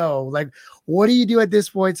 oh no, like, what do you do at this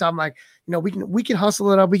point? So I'm like, we can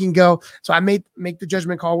hustle it up. We can go. So I make the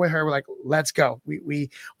judgment call with her. We're like, let's go. We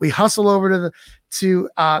hustle over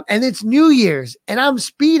and it's New Year's and I'm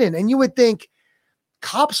speeding, and you would think,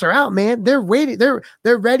 cops are out, man. They're waiting. They're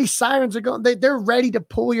ready. Sirens are going. They're ready to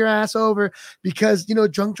pull your ass over because,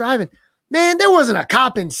 drunk driving. Man, there wasn't a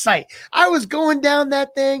cop in sight. I was going down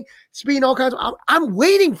that thing, speeding all kinds of. I'm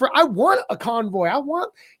waiting I want a convoy. I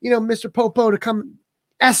want, Mr. Popo to come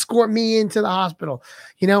escort me into the hospital.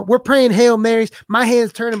 We're praying Hail Marys. My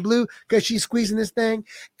hand's turning blue because she's squeezing this thing.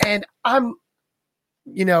 And I'm,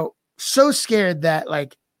 so scared that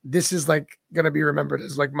like, this is like going to be remembered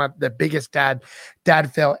as like the biggest dad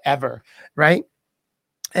fail ever. Right.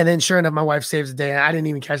 And then sure enough, my wife saves the day, and I didn't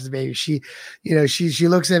even catch the baby. She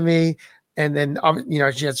looks at me, and then,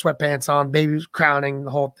 she had sweatpants on, baby's crowning, the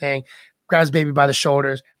whole thing, grabs baby by the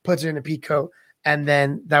shoulders, puts her in a pea coat. And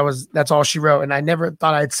then that's all she wrote. And I never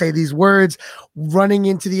thought I'd say these words, running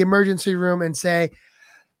into the emergency room and say,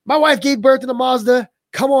 my wife gave birth in a Mazda.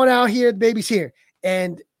 Come on out here. The baby's here.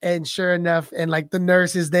 And sure enough, and like the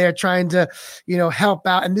nurse is there trying to, help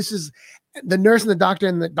out. And this is the nurse and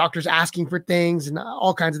the doctor's asking for things and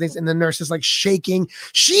all kinds of things. And the nurse is like shaking.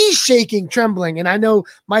 She's shaking, trembling. And I know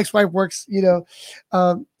Mike's wife works, in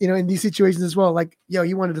these situations as well. Like,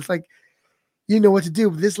 you wanted to like, what to do.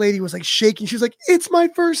 But this lady was like shaking. She was like, it's my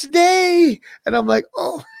first day. And I'm like,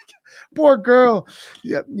 oh, poor girl.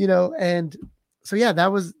 Yeah. And so, yeah,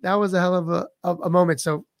 that was a hell of a moment.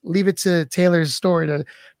 So leave it to Taylor's story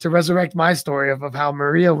to resurrect my story of how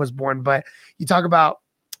Maria was born. But you talk about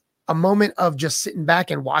a moment of just sitting back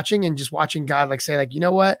and just watching God like say like, you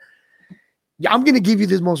know what? Yeah, I'm going to give you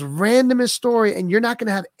this most randomest story and you're not going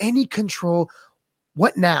to have any control.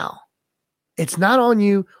 What now? It's not on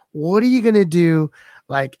you. What are you going to do?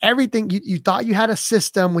 Like everything you thought you had a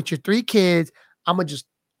system with your 3 kids. I'm going to just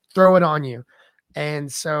throw it on you.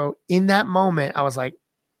 And so in that moment, I was like,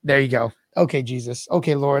 there you go. Okay, Jesus.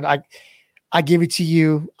 Okay, Lord, I give it to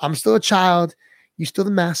you. I'm still a child. You still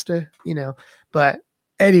the master, but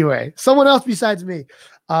anyway, someone else besides me.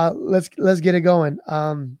 Let's get it going.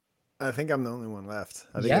 I think I'm the only one left.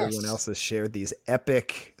 I think everyone else has shared these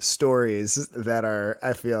epic stories that are,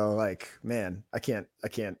 I feel like, man, I can't,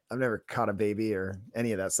 I've never caught a baby or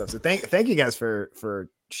any of that stuff. So thank you guys for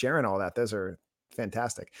sharing all that. Those are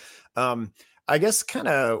fantastic. I guess kind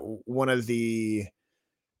of one of the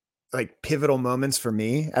like pivotal moments for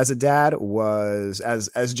me as a dad was,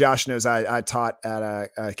 as Josh knows, I taught at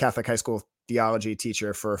a Catholic high school theology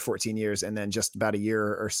teacher for 14 years. And then just about a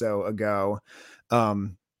year or so ago,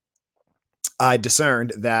 I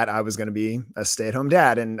discerned that I was going to be a stay-at-home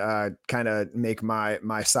dad and kind of make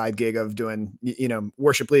my side gig of doing,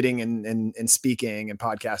 worship leading and speaking and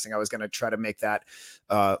podcasting. I was going to try to make that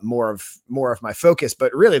more of my focus.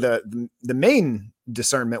 But really, the main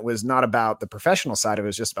discernment was not about the professional side of it. It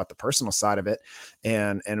was just about the personal side of it,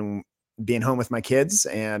 and being home with my kids.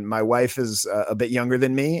 And my wife is a bit younger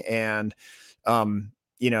than me, and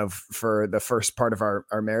for the first part of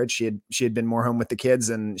our marriage, she had been more home with the kids,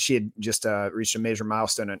 and she had just reached a major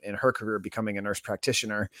milestone in her career, becoming a nurse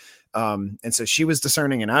practitioner. And so she was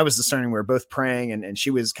discerning and I was discerning. We were both praying, and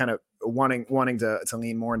she was kind of wanting to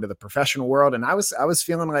lean more into the professional world. And I was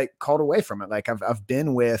feeling like called away from it. Like I've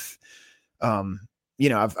been with,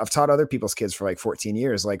 I've taught other people's kids for like 14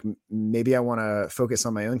 years. Like maybe I want to focus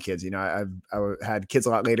on my own kids. I had kids a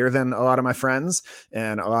lot later than a lot of my friends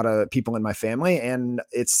and a lot of people in my family. And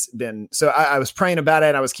it's been, so I was praying about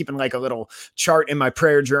it. I was keeping like a little chart in my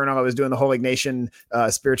prayer journal. I was doing the whole Ignatian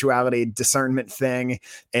spirituality discernment thing.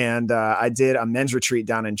 And I did a men's retreat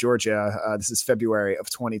down in Georgia. This is February of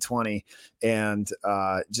 2020. And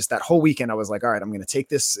just that whole weekend, I was like, all right, I'm going to take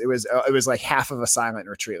this. It was like half of a silent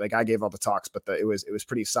retreat. Like I gave all the talks, but it was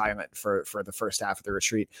pretty silent for the first half of the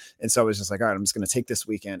retreat. And so I was just like, all right, I'm just going to take this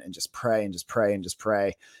weekend and just pray and just pray and just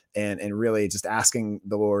pray. And really just asking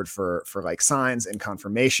the Lord for like signs and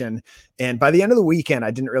confirmation. And by the end of the weekend,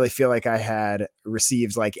 I didn't really feel like I had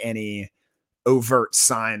received like any overt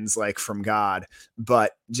signs like from God,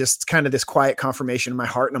 but just kind of this quiet confirmation in my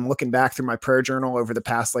heart. And I'm looking back through my prayer journal over the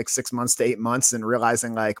past like 6 months to 8 months and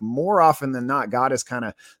realizing like more often than not, God is kind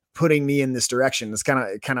of putting me in this direction. It's kind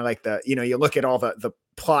of like you look at all the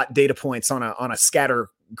plot data points on a scatter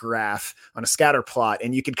graph, on a scatter plot,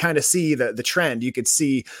 and you could kind of see the trend. You could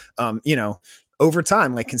see, over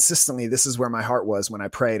time, like consistently, this is where my heart was when I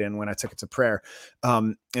prayed and when I took it to prayer.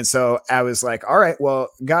 And so I was like, all right, well,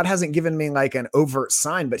 God hasn't given me like an overt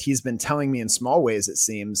sign, but he's been telling me in small ways, it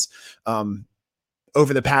seems,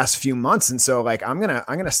 over the past few months. And so like, I'm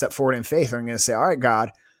going to step forward in faith. I'm going to say, all right,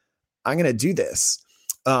 God, I'm going to do this.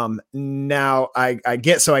 Now I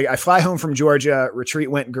fly home from Georgia. Retreat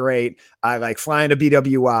went great. I like fly into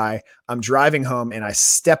BWI. I'm driving home and I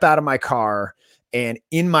step out of my car, and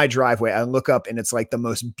in my driveway, I look up and it's like the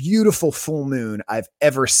most beautiful full moon I've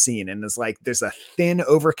ever seen. And it's like, there's a thin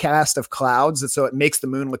overcast of clouds. And so it makes the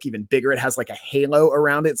moon look even bigger. It has like a halo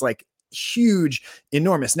around it. It's like huge,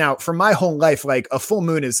 enormous. Now for my whole life, like a full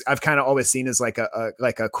moon I've kind of always seen as like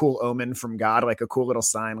a cool omen from God, like a cool little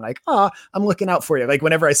sign, like, I'm looking out for you. Like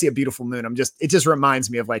whenever I see a beautiful moon, it just reminds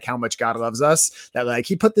me of like how much God loves us, that like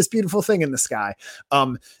he put this beautiful thing in the sky.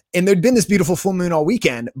 And there'd been this beautiful full moon all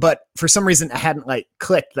weekend, but for some reason I hadn't like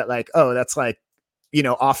clicked that like, oh, that's like,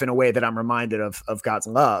 off in a way that I'm reminded of God's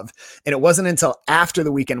love. And it wasn't until after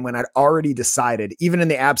the weekend when I'd already decided, even in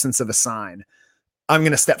the absence of a sign, I'm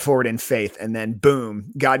going to step forward in faith. And then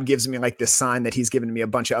boom, God gives me like this sign that he's given me a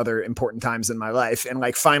bunch of other important times in my life. And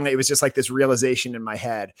like, finally, it was just like this realization in my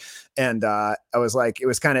head. And I was like, it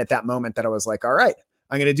was kind of at that moment that I was like, all right,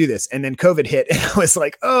 I'm going to do this. And then COVID hit and I was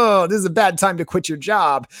like, oh, this is a bad time to quit your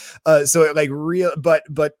job. So it like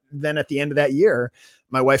but then at the end of that year,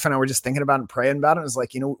 my wife and I were just thinking about it and praying about it. It was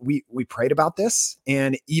like, we prayed about this.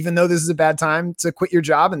 And even though this is a bad time to quit your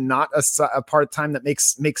job and not a part of time that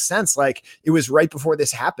makes sense, like it was right before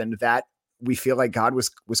this happened that we feel like God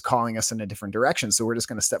was calling us in a different direction. So we're just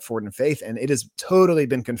going to step forward in faith. And it has totally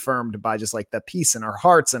been confirmed by just like the peace in our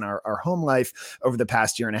hearts and our home life over the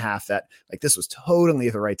past year and a half that like this was totally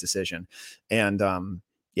the right decision. And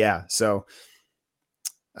so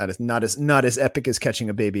that is not as epic as catching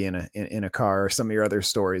a baby in a car or some of your other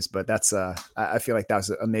stories, but that's I feel like that was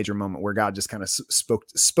a major moment where God just kind of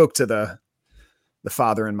spoke to the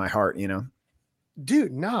Father in my heart,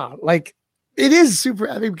 Dude, nah, like it is super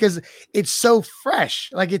epic because it's so fresh.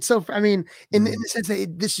 Like it's so, I mean, in the sense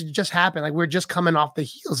that this just happened, like we're just coming off the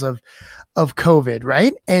heels of COVID,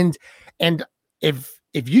 right? And if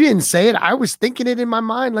you didn't say it, I was thinking it in my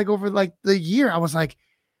mind, like over like the year, I was like,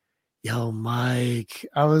 yo, Mike,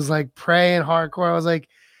 I was like praying hardcore. I was like,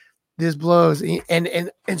 this blows.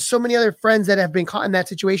 And so many other friends that have been caught in that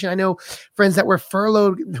situation. I know friends that were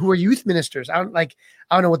furloughed who are youth ministers. I don't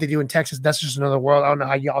know what they do in Texas. That's just another world. I don't know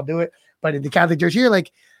how y'all do it. But in the Catholic Church here,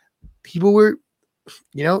 like people were,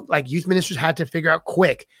 like youth ministers had to figure out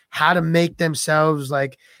quick how to make themselves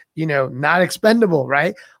like, not expendable,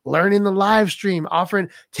 right? Learning the live stream,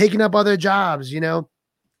 taking up other jobs, and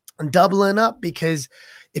doubling up, because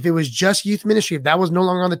if it was just youth ministry, if that was no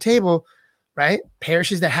longer on the table, right?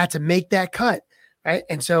 Parishes that had to make that cut, right?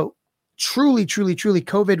 And so truly,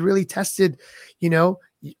 COVID really tested,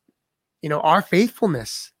 our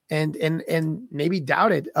faithfulness and maybe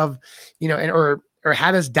doubted of, or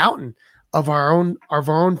had us doubting of our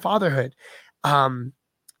own fatherhood. And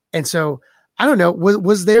so I don't know,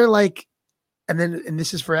 was there like, and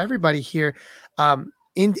this is for everybody here,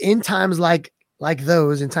 in times like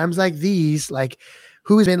those, in times like these, like,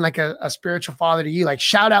 who's been like a spiritual father to you? Like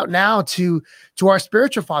shout out now to our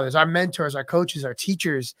spiritual fathers, our mentors, our coaches, our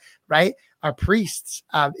teachers, right? Our priests.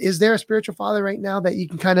 Is there a spiritual father right now that you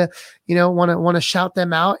can kind of, want to shout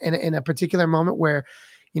them out in a particular moment where,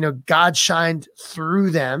 God shined through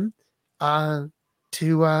them to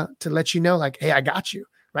let you know, like, hey, I got you,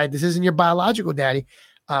 right? This isn't your biological daddy,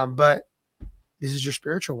 but this is your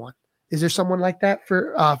spiritual one. Is there someone like that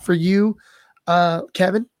for you,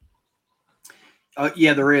 Kevin?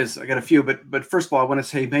 Yeah, there is. I got a few, but first of all, I want to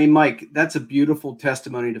say, hey, Mike, that's a beautiful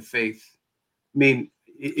testimony to faith. I mean,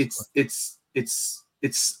 it's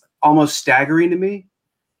almost staggering to me.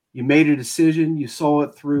 You made a decision, you saw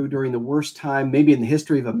it through during the worst time, maybe in the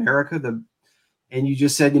history of America, and you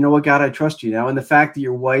just said, you know what, God, I trust you now. And the fact that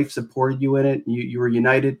your wife supported you in it, you were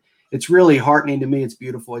united, it's really heartening to me. It's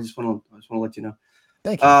beautiful. I just want to let you know.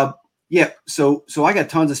 Thank you. Yeah. So I got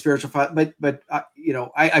tons of spiritual, but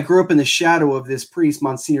I grew up in the shadow of this priest,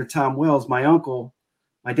 Monsignor Tom Wells, my uncle,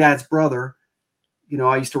 my dad's brother.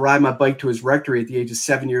 I used to ride my bike to his rectory at the age of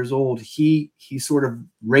 7 years old. He sort of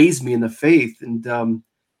raised me in the faith, and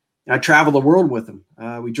I traveled the world with him.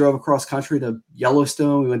 We drove across country to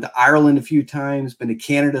Yellowstone. We went to Ireland a few times, been to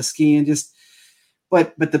Canada skiing.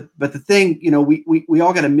 But the thing, we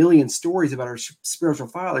all got a million stories about our spiritual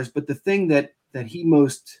fathers. But the thing that he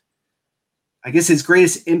most, I guess, his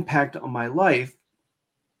greatest impact on my life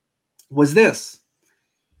was this: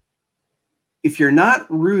 if you're not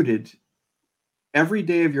rooted every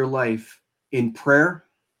day of your life in prayer,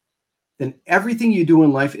 then everything you do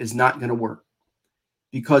in life is not going to work.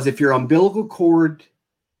 Because if your umbilical cord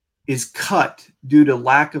is cut due to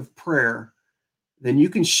lack of prayer, then you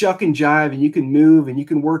can shuck and jive and you can move and you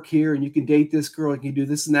can work here and you can date this girl and you can do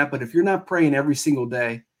this and that. But if you're not praying every single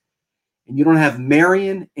day and you don't have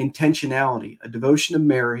Marian intentionality, a devotion to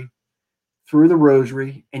Mary through the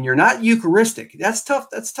rosary, and you're not Eucharistic, that's tough.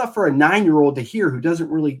 That's tough for a 9-year-old to hear who doesn't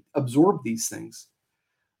really absorb these things.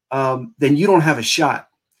 Then you don't have a shot.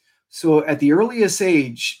 So at the earliest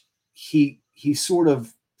age, he sort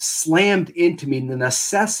of slammed into me the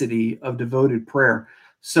necessity of devoted prayer.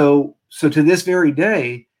 So to this very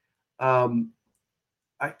day, I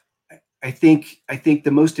think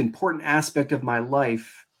the most important aspect of my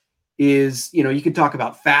life is, you could talk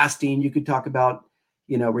about fasting, you could talk about,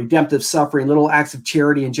 redemptive suffering, little acts of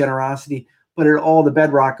charity and generosity, but the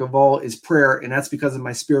bedrock of all is prayer. And that's because of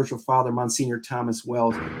my spiritual father, Monsignor Thomas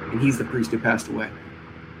Wells, and he's the priest who passed away.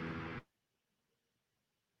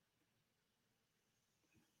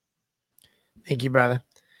 Thank you, brother.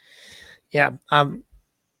 Yeah.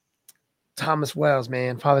 Thomas Wells,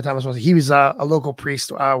 man, Father Thomas Wells. He was a local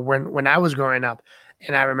priest when I was growing up,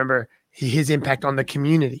 and I remember his impact on the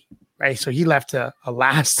community. Right, so he left a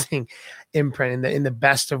lasting imprint in the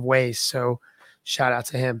best of ways. So, shout out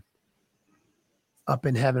to him. Up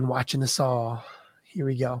in heaven, watching us all. Here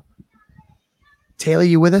we go. Taylor,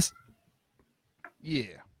 you with us? Yeah.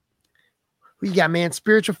 Who you got, man?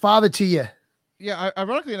 Spiritual father to you. Yeah,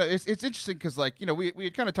 ironically, it's interesting because, we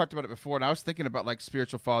had kind of talked about it before, and I was thinking about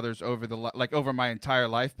spiritual fathers over my entire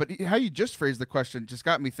life. But how you just phrased the question just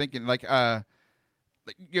got me thinking,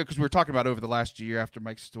 because we were talking about over the last year after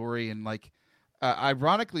Mike's story, and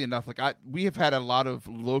ironically enough, we have had a lot of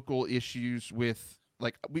local issues with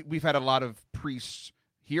we've had a lot of priests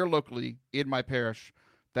here locally in my parish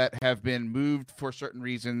that have been moved for certain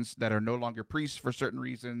reasons, that are no longer priests for certain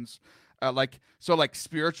reasons.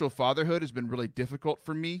 Spiritual fatherhood has been really difficult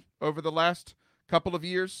for me over the last couple of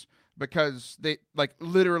years, because they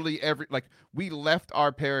literally we left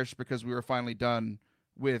our parish because we were finally done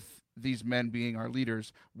with these men being our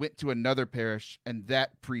leaders, went to another parish, and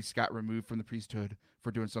that priest got removed from the priesthood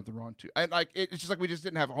for doing something wrong too. And it's just we just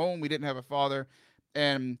didn't have a home, we didn't have a father,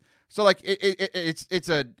 and so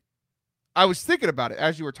I was thinking about it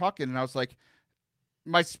as you were talking, and I was like,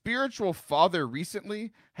 my spiritual father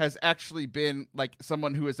recently has actually been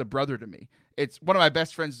someone who is a brother to me. It's one of my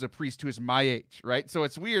best friends is a priest who is my age, right? So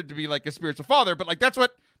it's weird to be a spiritual father, but that's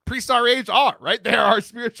what priests our age are, right? They are our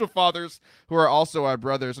spiritual fathers who are also our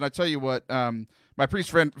brothers. And I tell you what, my priest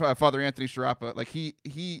friend, Father Anthony Sharapa,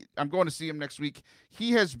 I'm going to see him next week.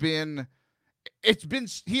 He has done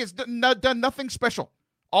nothing special.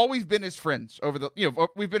 Always been his friends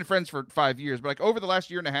we've been friends for 5 years, but over the last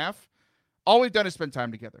year and a half, all we've done is spend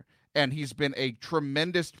time together. And he's been a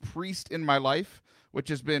tremendous priest in my life, which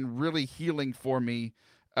has been really healing for me,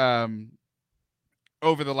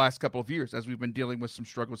 over the last couple of years as we've been dealing with some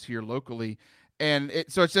struggles here locally. And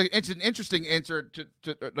it's an interesting answer to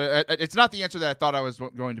it's not the answer that I thought I was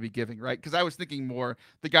going to be giving, right? Because I was thinking more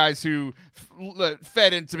the guys who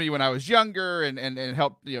fed into me when I was younger and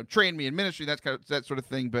helped train me in ministry, that sort of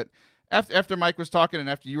thing. But after Mike was talking and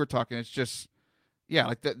after you were talking, it's just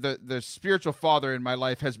the spiritual father in my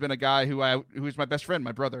life has been a guy who is my best friend,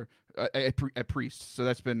 my brother, a priest. So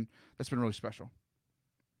that's been really special.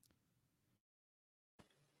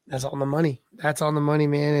 That's on the money. That's on the money,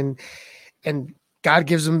 man. And God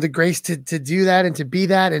gives them the grace to do that and to be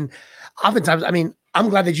that. And oftentimes, I mean, I'm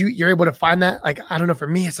glad that you're able to find that. Like, I don't know, for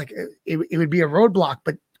me, it's like it would be a roadblock,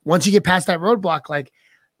 but once you get past that roadblock, like,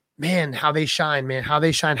 man, how they shine,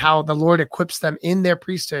 how the Lord equips them in their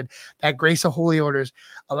priesthood. That grace of holy orders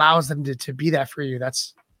allows them to be that for you.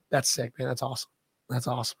 That's sick, man. That's awesome. That's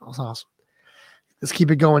awesome. Let's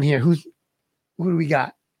keep it going here. Who do we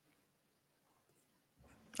got?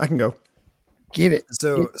 I can go. Give it.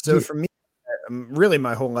 So for me, really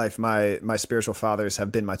my whole life, my spiritual fathers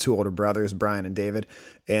have been my two older brothers, Brian and David.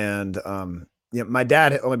 And, my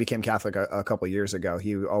dad only became Catholic a couple of years ago.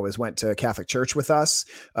 He always went to Catholic church with us,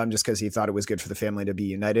 just because he thought it was good for the family to be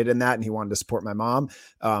united in that. And he wanted to support my mom.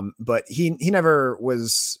 But he never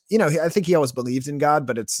was, I think he always believed in God,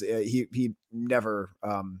 but he never,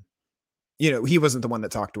 he wasn't the one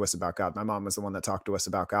that talked to us about God. My mom was the one that talked to us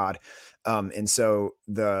about God. And so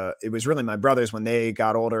it was really my brothers when they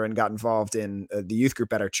got older and got involved in the youth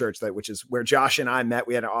group at our church, which is where Josh and I met.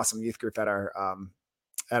 We had an awesome youth group at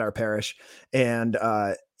our parish. And,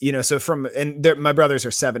 my brothers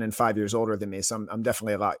are 7 and 5 years older than me. So I'm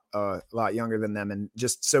definitely a lot younger than them. And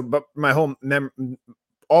but my whole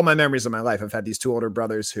all my memories of my life, I've had these two older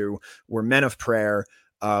brothers who were men of prayer,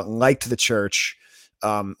 liked the church,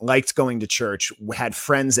 liked going to church, had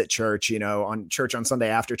friends at church, on Sunday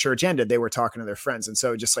after church ended, they were talking to their friends. And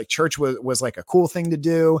so just like church was like a cool thing to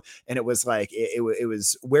do. And it was like, it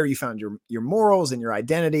was where you found your morals and your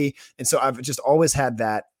identity. And so I've just always had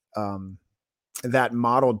that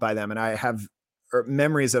modeled by them. And I have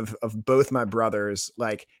memories of both my brothers,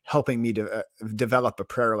 like helping me to develop a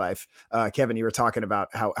prayer life. Kevin, you were talking about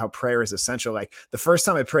how prayer is essential. Like the first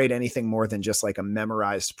time I prayed anything more than just like a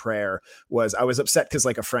memorized prayer I was upset because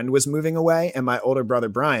like a friend was moving away, and my older brother,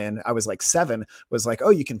 Brian, I was like 7, was like, oh,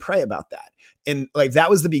 you can pray about that. And like,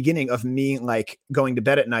 that was the beginning of me like going to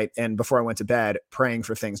bed at night. And before I went to bed, praying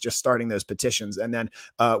for things, just starting those petitions. And then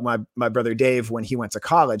my brother, Dave, when he went to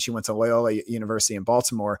college, he went to Loyola University in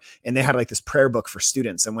Baltimore, and they had like this prayer book for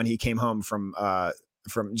students. And when he came home from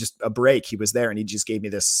just a break, he was there and he just gave me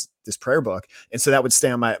this prayer book. And so that would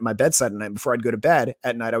stay on my bedside at night. Before I'd go to bed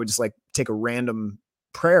at night, I would just like take a random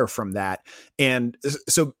prayer from that. And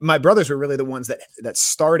so my brothers were really the ones that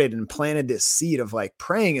started and planted this seed of like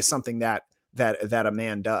praying is something that a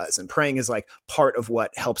man does, and praying is like part of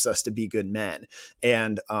what helps us to be good men.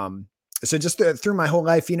 And so just through my whole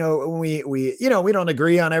life, when we don't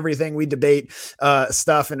agree on everything, we debate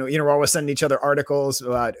stuff, and we're always sending each other articles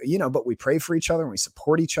about, but we pray for each other and we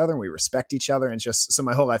support each other and we respect each other. And just so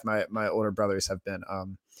my whole life, my older brothers have been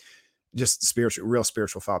just real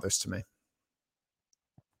spiritual fathers to me.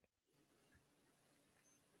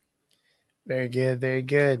 Very good, very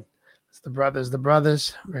good. It's the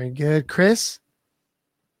brothers. Very good. Chris?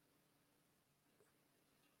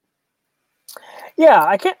 Yeah,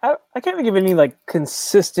 I can't think of any like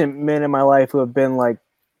consistent men in my life who have been like,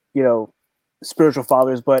 spiritual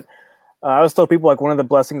fathers, but I always tell people like one of the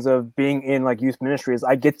blessings of being in like youth ministry is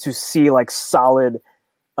I get to see like solid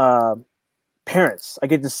parents. I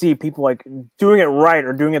get to see people like doing it right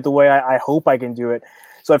or doing it the way I hope I can do it.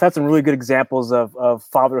 So I've had some really good examples of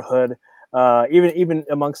fatherhood. Even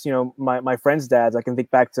amongst, my friends' dads. I can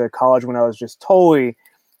think back to college when I was just totally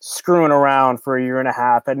screwing around for a year and a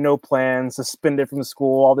half, had no plans, suspended from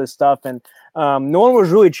school, all this stuff. And no one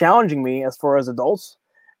was really challenging me as far as adults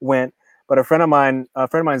went. But a friend of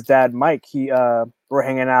mine's dad, Mike, we're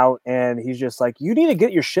hanging out and he's just like, you need to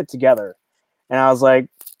get your shit together. And I was like,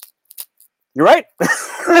 you're right.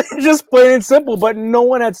 Just plain and simple. But no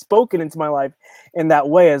one had spoken into my life in that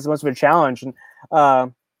way as much of a challenge. And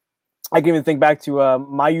I can even think back to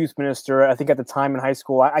my youth minister. I think at the time in high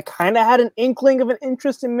school, I kind of had an inkling of an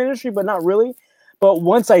interest in ministry, but not really. But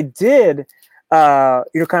once I did, kind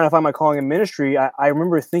of find my calling in ministry, I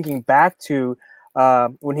remember thinking back to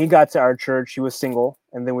when he got to our church. He was single,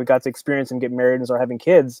 and then we got to experience him get married and start having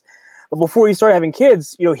kids. But before he started having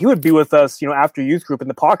kids, he would be with us, after youth group in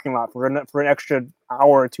the parking lot for an extra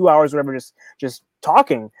hour or 2 hours, whatever, just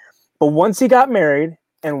talking. But once he got married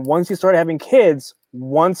and once he started having kids,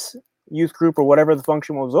 once youth group or whatever the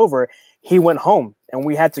function was over, he went home and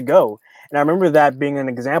we had to go. And I remember that being an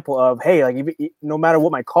example of, hey, like no matter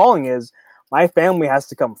what my calling is, my family has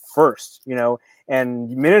to come first, and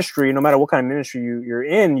ministry, no matter what kind of ministry you're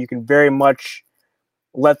in, you can very much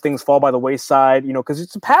let things fall by the wayside, because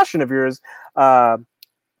it's a passion of yours. But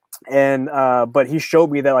he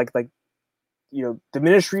showed me that like, the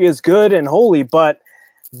ministry is good and holy, but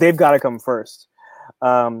they've got to come first.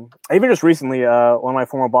 Even just recently, one of my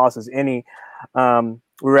former bosses, Innie,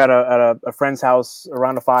 we were at a friend's house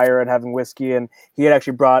around a fire and having whiskey, and he had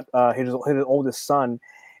actually brought his oldest son,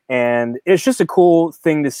 and it's just a cool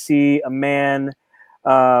thing to see a man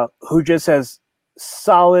who just has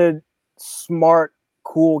solid, smart,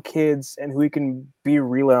 cool kids, and who he can be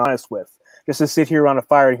real and honest with. Just to sit here around a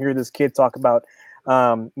fire and hear this kid talk about,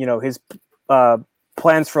 his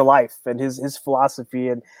plans for life and his philosophy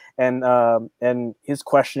and his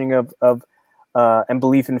questioning of and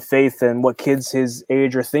belief in faith and what kids his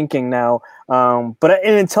age are thinking now, but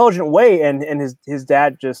in an intelligent way. And his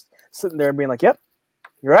dad just sitting there being like, "Yep,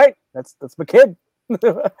 you're right. That's my kid."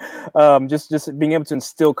 Just being able to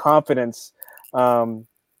instill confidence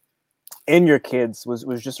in your kids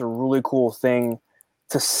was just a really cool thing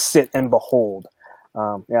to sit and behold.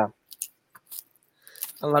 Yeah.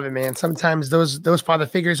 I love it, man. Sometimes those father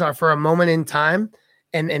figures are for a moment in time,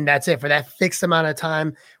 and that's it, for that fixed amount of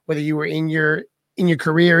time. Whether you were in your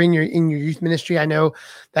career, in your youth ministry, I know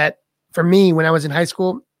that for me, when I was in high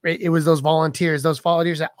school, it was those volunteers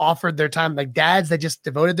that offered their time, like dads that just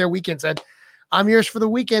devoted their weekend, said, "I'm yours for the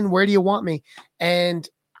weekend. Where do you want me?" And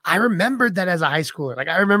I remembered that as a high schooler. Like,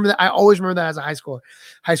 I remember that. I always remember that as a high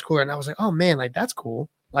schooler, and I was like, "Oh man, like that's cool.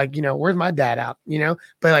 Like, where's my dad out?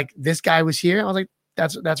 But like this guy was here. I was like,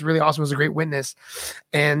 that's really awesome. It was a great witness.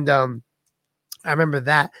 And I remember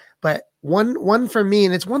that. But one for me,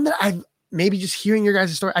 and it's one that I've maybe just hearing your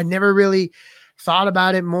guys' story, I never really thought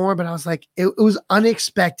about it more, but I was like, it was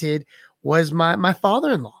unexpected, was my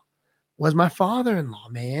father-in-law.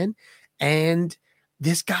 Man. And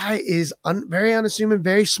this guy is very unassuming,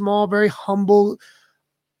 very small, very humble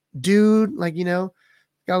dude. Like, got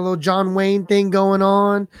a little John Wayne thing going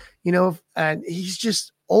on, and he's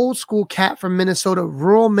just old school cat from Minnesota,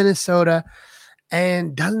 rural Minnesota,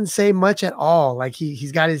 and doesn't say much at all. Like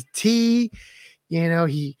he's got his tea,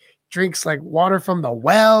 he drinks like water from the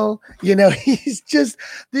well, he's just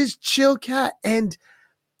this chill cat. And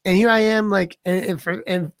here I am, like,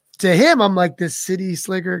 and to him, I'm like this city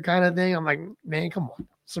slicker kind of thing. I'm like, man, come on,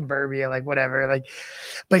 suburbia, like whatever. Like,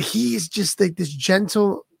 but he's just like this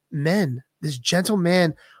gentle man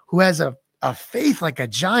who has a faith like a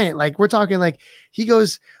giant. Like, we're talking like he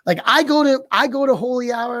goes, like, I go to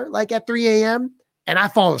holy hour like at 3 a.m. and I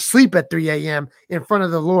fall asleep at 3 a.m. in front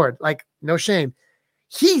of the Lord. Like, no shame.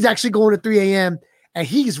 He's actually going to 3 a.m. and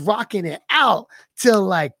he's rocking it out till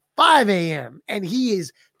like 5 a.m. and he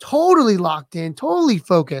is totally locked in, totally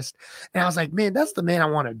focused. And I was like, man, that's the man I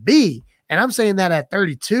want to be. And I'm saying that at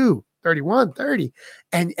 32, 31, 30.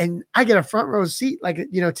 And I get a front row seat, like,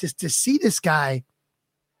 to see this guy,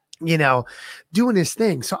 doing his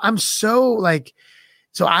thing. So I'm so like,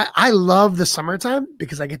 I love the summertime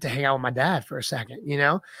because I get to hang out with my dad for a second.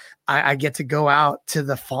 I get to go out to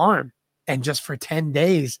the farm and just for 10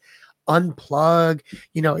 days unplug.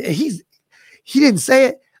 He didn't say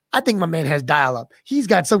it. I think my man has dial up. He's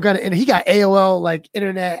got some kind of, and he got AOL like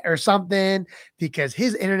internet or something, because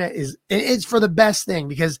his internet it's for the best thing,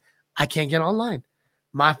 because I can't get online.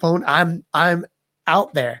 My phone, I'm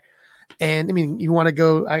out there. And I mean, you want to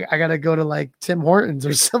go, I got to go to like Tim Hortons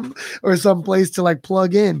or some place to like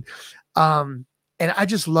plug in. And I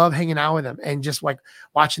just love hanging out with him and just like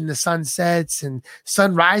watching the sunsets and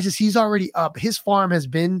sunrises. He's already up. His farm has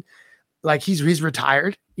been like, he's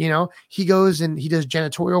retired, he goes and he does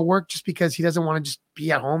janitorial work just because he doesn't want to just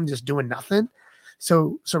be at home, just doing nothing.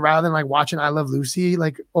 So rather than like watching I Love Lucy,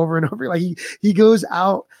 like over and over, like he goes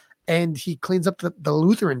out and he cleans up the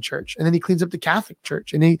Lutheran church, and then he cleans up the Catholic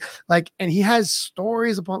church, and he has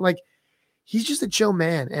stories upon, like, he's just a chill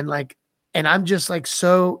man. And I'm just like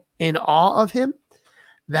so in awe of him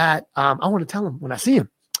that I want to tell him when I see him,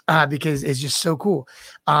 because it's just so cool.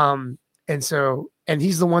 And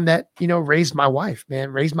he's the one that, raised my wife,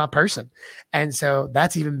 man, raised my person. And so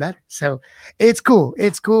that's even better. So it's cool.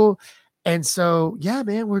 And so, yeah,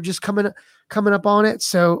 man, we're just coming up on it.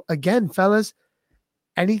 So again, fellas,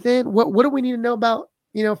 anything, what do we need to know about,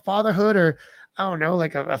 fatherhood, or I don't know,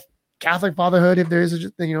 like a Catholic fatherhood, if there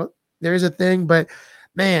is there is a thing, but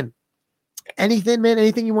man,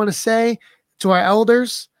 anything you want to say to our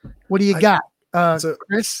elders? What do you got?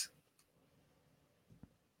 Chris,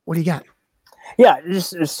 what do you got? Yeah,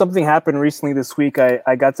 just something happened recently this week.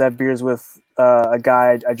 I got to have beers with a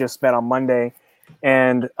guy I just met on Monday,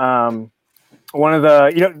 and one of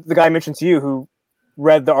the guy I mentioned to you who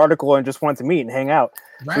read the article and just wanted to meet and hang out.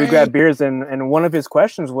 Right. So we grabbed beers, and one of his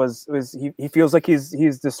questions was he feels like he's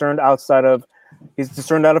discerned out of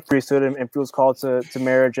priesthood and feels called to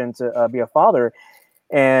marriage and to be a father.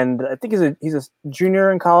 And I think he's a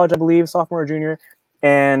junior in college, I believe, sophomore or junior,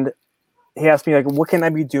 and he asked me, like, what can I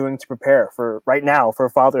be doing to prepare for right now for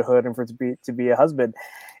fatherhood and for to be a husband?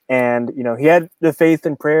 And, you know, he had the faith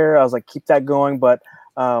and prayer. I was like, keep that going. But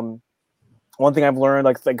one thing I've learned,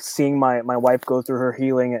 like seeing my wife go through her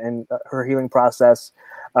healing and her healing process,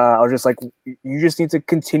 I was just like, you just need to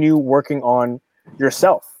continue working on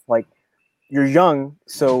yourself. Like, you're young,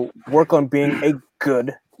 so work on being a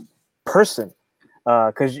good person,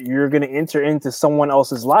 because you're going to enter into someone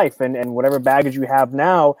else's life, and whatever baggage you have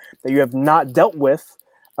now that you have not dealt with,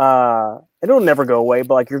 it'll never go away.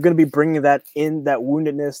 But like, you're going to be bringing that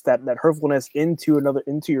woundedness, that hurtfulness into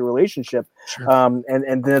your relationship, Sure.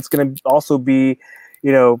 and then it's going to also be,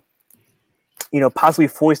 possibly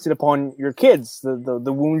foisted upon your kids.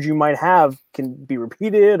 The wounds you might have can be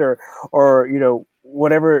repeated, or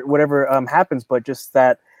whatever happens. But just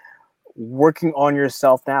that working on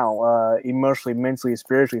yourself now, emotionally, mentally,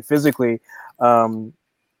 spiritually, physically,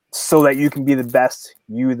 so that you can be the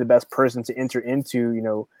best person to enter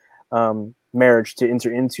into, marriage, to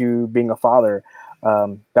enter into being a father.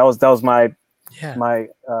 That was my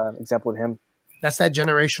example with him. That's that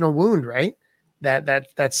generational wound, right?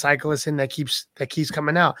 That cycle is in that keeps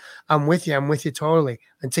coming out. I'm with you totally.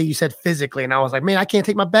 Until you said physically, and I was like, man, I can't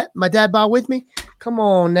take my dad bod with me. Come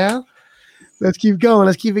on now, let's keep going.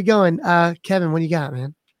 Let's keep it going. Kevin, what do you got,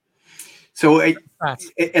 man? So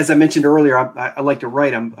as I mentioned earlier, I like to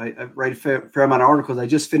write. I write a fair amount of articles. I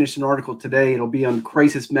just finished an article today. It'll be on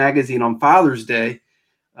Crisis Magazine on Father's Day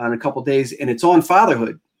in a couple of days, and it's on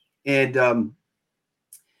fatherhood. And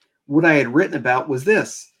what I had written about was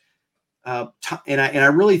this. And I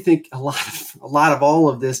really think a lot of all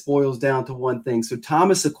of this boils down to one thing. So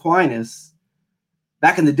Thomas Aquinas,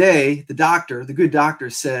 back in the day, the good doctor,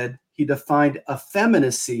 said he defined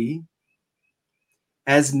effeminacy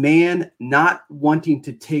as man not wanting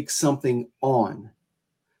to take something on.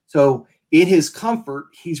 So in his comfort,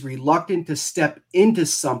 he's reluctant to step into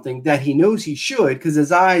something that he knows he should because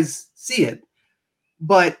his eyes see it.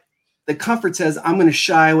 But the comfort says, I'm going to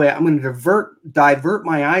shy away. I'm going to divert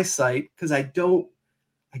my eyesight because I don't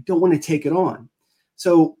want to take it on.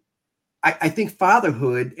 So I think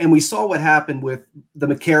fatherhood, and we saw what happened with the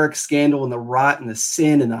McCarrick scandal and the rot and the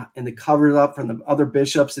sin and the cover up from the other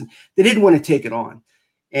bishops, and they didn't want to take it on.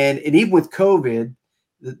 And even with COVID,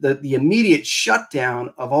 the immediate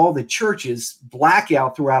shutdown of all the churches,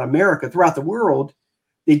 blackout throughout America, throughout the world,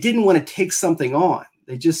 they didn't want to take something on.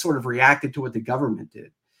 They just sort of reacted to what the government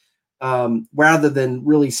did. Rather than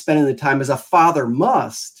really spending the time as a father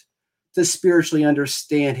must to spiritually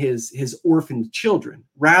understand his orphaned children.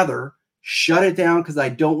 Rather, shut it down because I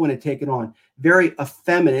don't want to take it on. Very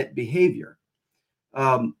effeminate behavior.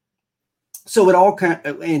 So it all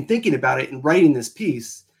and thinking about it and writing this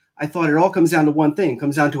piece, I thought it all comes down to one thing. It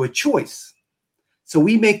comes down to a choice. So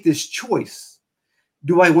we make this choice.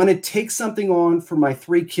 Do I want to take something on for my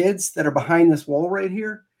 3 kids that are behind this wall right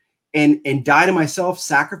here? And die to myself,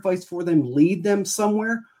 sacrifice for them, lead them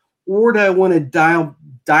somewhere? Or do I want to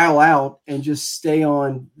dial out and just stay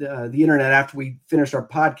on the internet after we finish our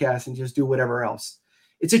podcast and just do whatever else?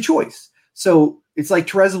 It's a choice. So it's like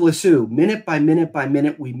Teresa Lisieux, minute by minute by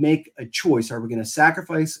minute, we make a choice. Are we going to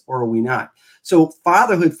sacrifice or are we not? So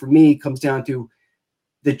fatherhood for me comes down to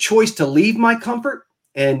the choice to leave my comfort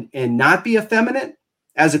and not be effeminate,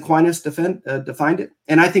 as Aquinas defined it.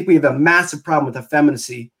 And I think we have a massive problem with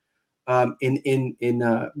effeminacy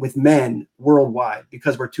with men worldwide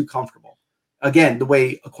because we're too comfortable. Again, the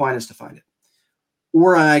way Aquinas defined it.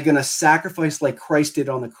 Or am I going to sacrifice like Christ did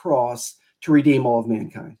on the cross to redeem all of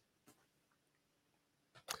mankind?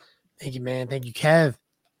 Thank you, man. Thank you, Kev.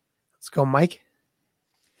 Let's go, Mike.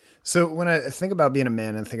 So when I think about being a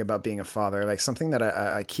man and think about being a father, like something that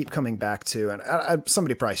I keep coming back to, and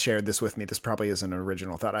somebody probably shared this with me. This probably isn't an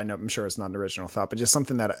original thought. I'm sure it's not an original thought, but just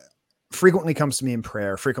something that frequently comes to me in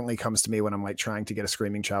prayer, frequently comes to me when I'm like trying to get a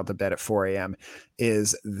screaming child to bed at 4 a.m.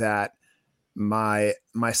 is that my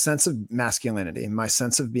sense of masculinity, my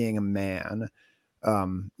sense of being a man,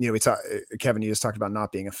 Kevin, you just talked about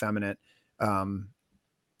not being effeminate,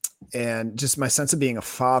 and just my sense of being a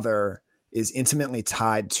father is intimately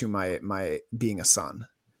tied to my being a son.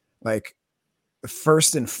 Like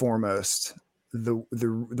first and foremost,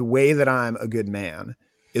 the way that I'm a good man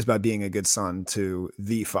is by being a good son to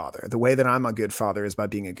the Father. The way that I'm a good father is by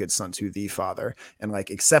being a good son to the Father and like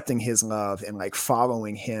accepting his love and like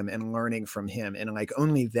following him and learning from him. And like,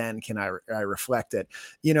 only then can I reflect it,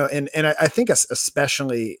 and I think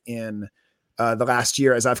especially in the last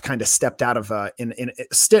year, as I've kind of stepped out of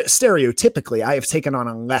stereotypically, I have taken on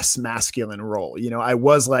a less masculine role. I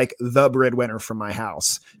was like the breadwinner from my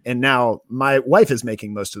house, and now my wife is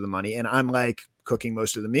making most of the money, and I'm like cooking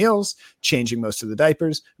most of the meals, changing most of the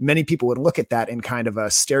diapers. Many people would look at that in kind of a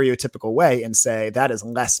stereotypical way and say that is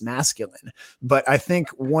less masculine. But I think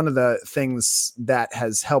one of the things that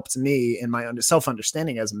has helped me in my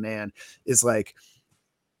self-understanding as a man is like,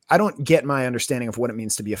 I don't get my understanding of what it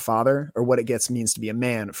means to be a father or what it means to be a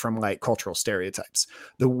man from like cultural stereotypes.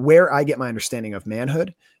 Where I get my understanding of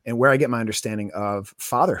manhood and where I get my understanding of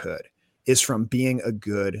fatherhood is from being a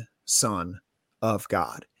good son of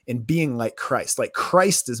God and being like Christ. Like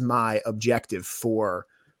Christ is my objective for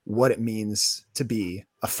what it means to be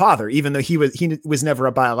a father, even though he was never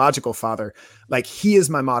a biological father. Like he is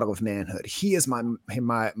my model of manhood. He is my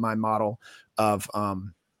model of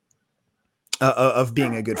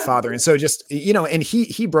being a good father. And so just, and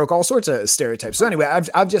he broke all sorts of stereotypes. So anyway,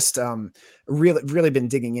 I've just really been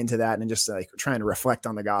digging into that and just like trying to reflect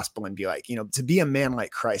on the gospel and be like, to be a man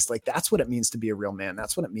like Christ, like that's what it means to be a real man.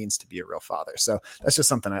 That's what it means to be a real father. So that's just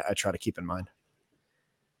something I try to keep in mind.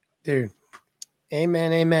 Dude.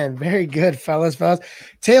 Amen. Amen. Very good, fellas.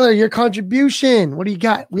 Taylor, your contribution. What do you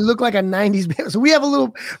got? We look like a 90s band. So we have a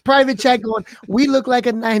little private chat going. We look like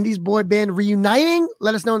a 90s boy band reuniting.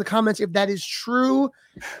 Let us know in the comments if that is true.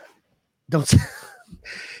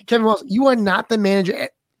 Kevin Wells, you are not the manager.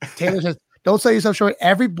 Taylor says, don't sell yourself short.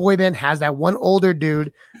 Every boy band has that one older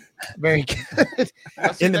dude. Very good.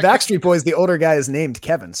 In the Backstreet Boys, the older guy is named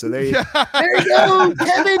Kevin. So there you go,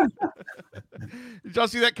 Kevin. Did y'all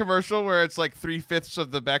see that commercial where it's like 3/5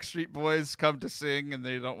 of the Backstreet Boys come to sing and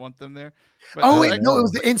they don't want them there? But no, it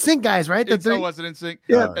was the NSYNC guys, right? It wasn't NSYNC.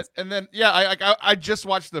 Yeah. And then, I just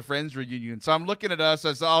watched the Friends reunion. So I'm looking at us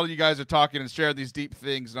as all you guys are talking and sharing these deep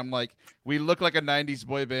things. And I'm like, we look like a 90s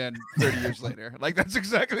boy band 30 years later. Like, that's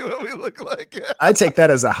exactly what we look like. I take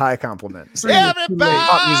that as a high compliment.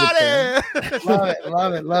 Everybody!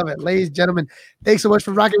 Love it. Ladies and gentlemen, thanks so much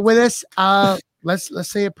for rocking with us. Let's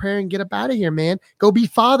say a prayer and get up out of here, man. Go be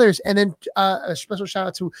fathers. And then a special shout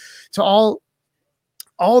out to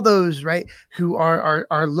all those, right, who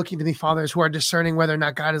are looking to be fathers, who are discerning whether or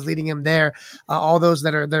not God is leading them there. All those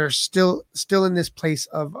that are still in this place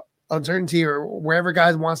of uncertainty or wherever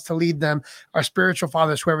God wants to lead them, our spiritual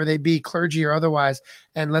fathers, whoever they be, clergy or otherwise.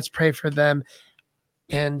 And let's pray for them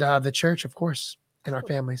and the church, of course, and our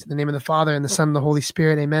families. In the name of the Father and the Son and the Holy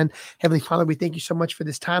Spirit. Amen. Heavenly Father, we thank you so much for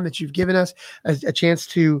this time that you've given us a chance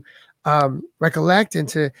to recollect and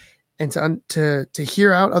to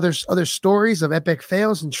hear out other stories of epic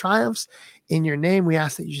fails and triumphs. In your name, we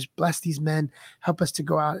ask that you just bless these men, help us to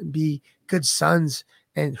go out and be good sons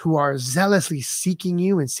and who are zealously seeking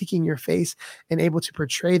you and seeking your face and able to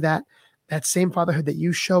portray that same fatherhood that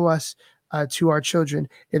you show us to our children.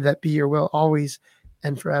 If that be your will always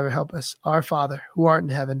and forever, help us. Our Father, who art in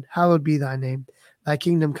heaven, hallowed be thy name. Thy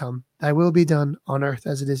kingdom come, thy will be done on earth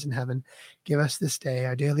as it is in heaven. Give us this day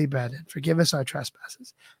our daily bread, and forgive us our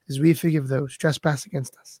trespasses, as we forgive those who trespass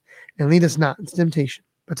against us. And lead us not into temptation,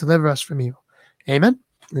 but deliver us from evil. Amen.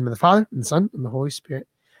 In the name of the Father, and the Son, and the Holy Spirit.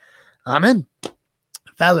 Amen.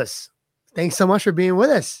 Fellas, thanks so much for being with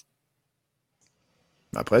us.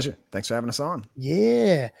 My pleasure. Thanks for having us on.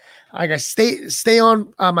 Yeah. All right, guys, stay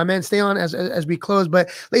on, my man, stay on as we close. But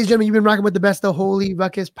ladies and gentlemen, you've been rocking with the best of Holy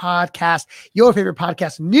Ruckus podcast, your favorite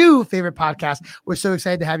podcast, new favorite podcast. We're so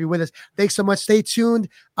excited to have you with us. Thanks so much. Stay tuned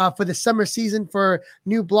for the summer season for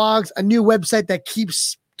new blogs, a new website that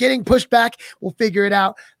keeps getting pushed back. We'll figure it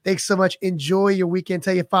out. Thanks so much. Enjoy your weekend.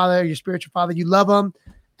 Tell your father, your spiritual father, you love him.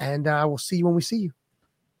 And we'll see you when we see you.